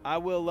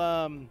 I'm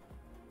going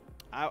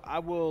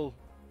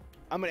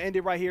to end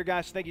it right here,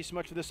 guys. Thank you so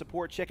much for the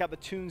support. Check out the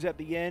tunes at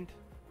the end.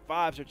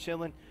 Vibes are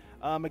chilling.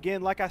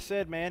 Again, like I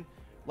said, man,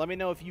 let me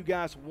know if you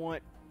guys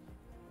want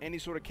any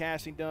sort of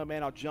casting done,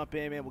 man. I'll jump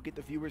in, man. We'll get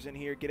the viewers in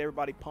here, get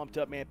everybody pumped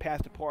up, man.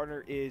 Past the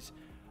partner is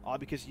all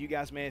because of you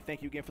guys, man.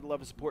 Thank you again for the love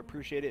and support.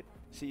 Appreciate it.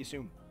 See you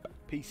soon.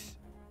 Peace.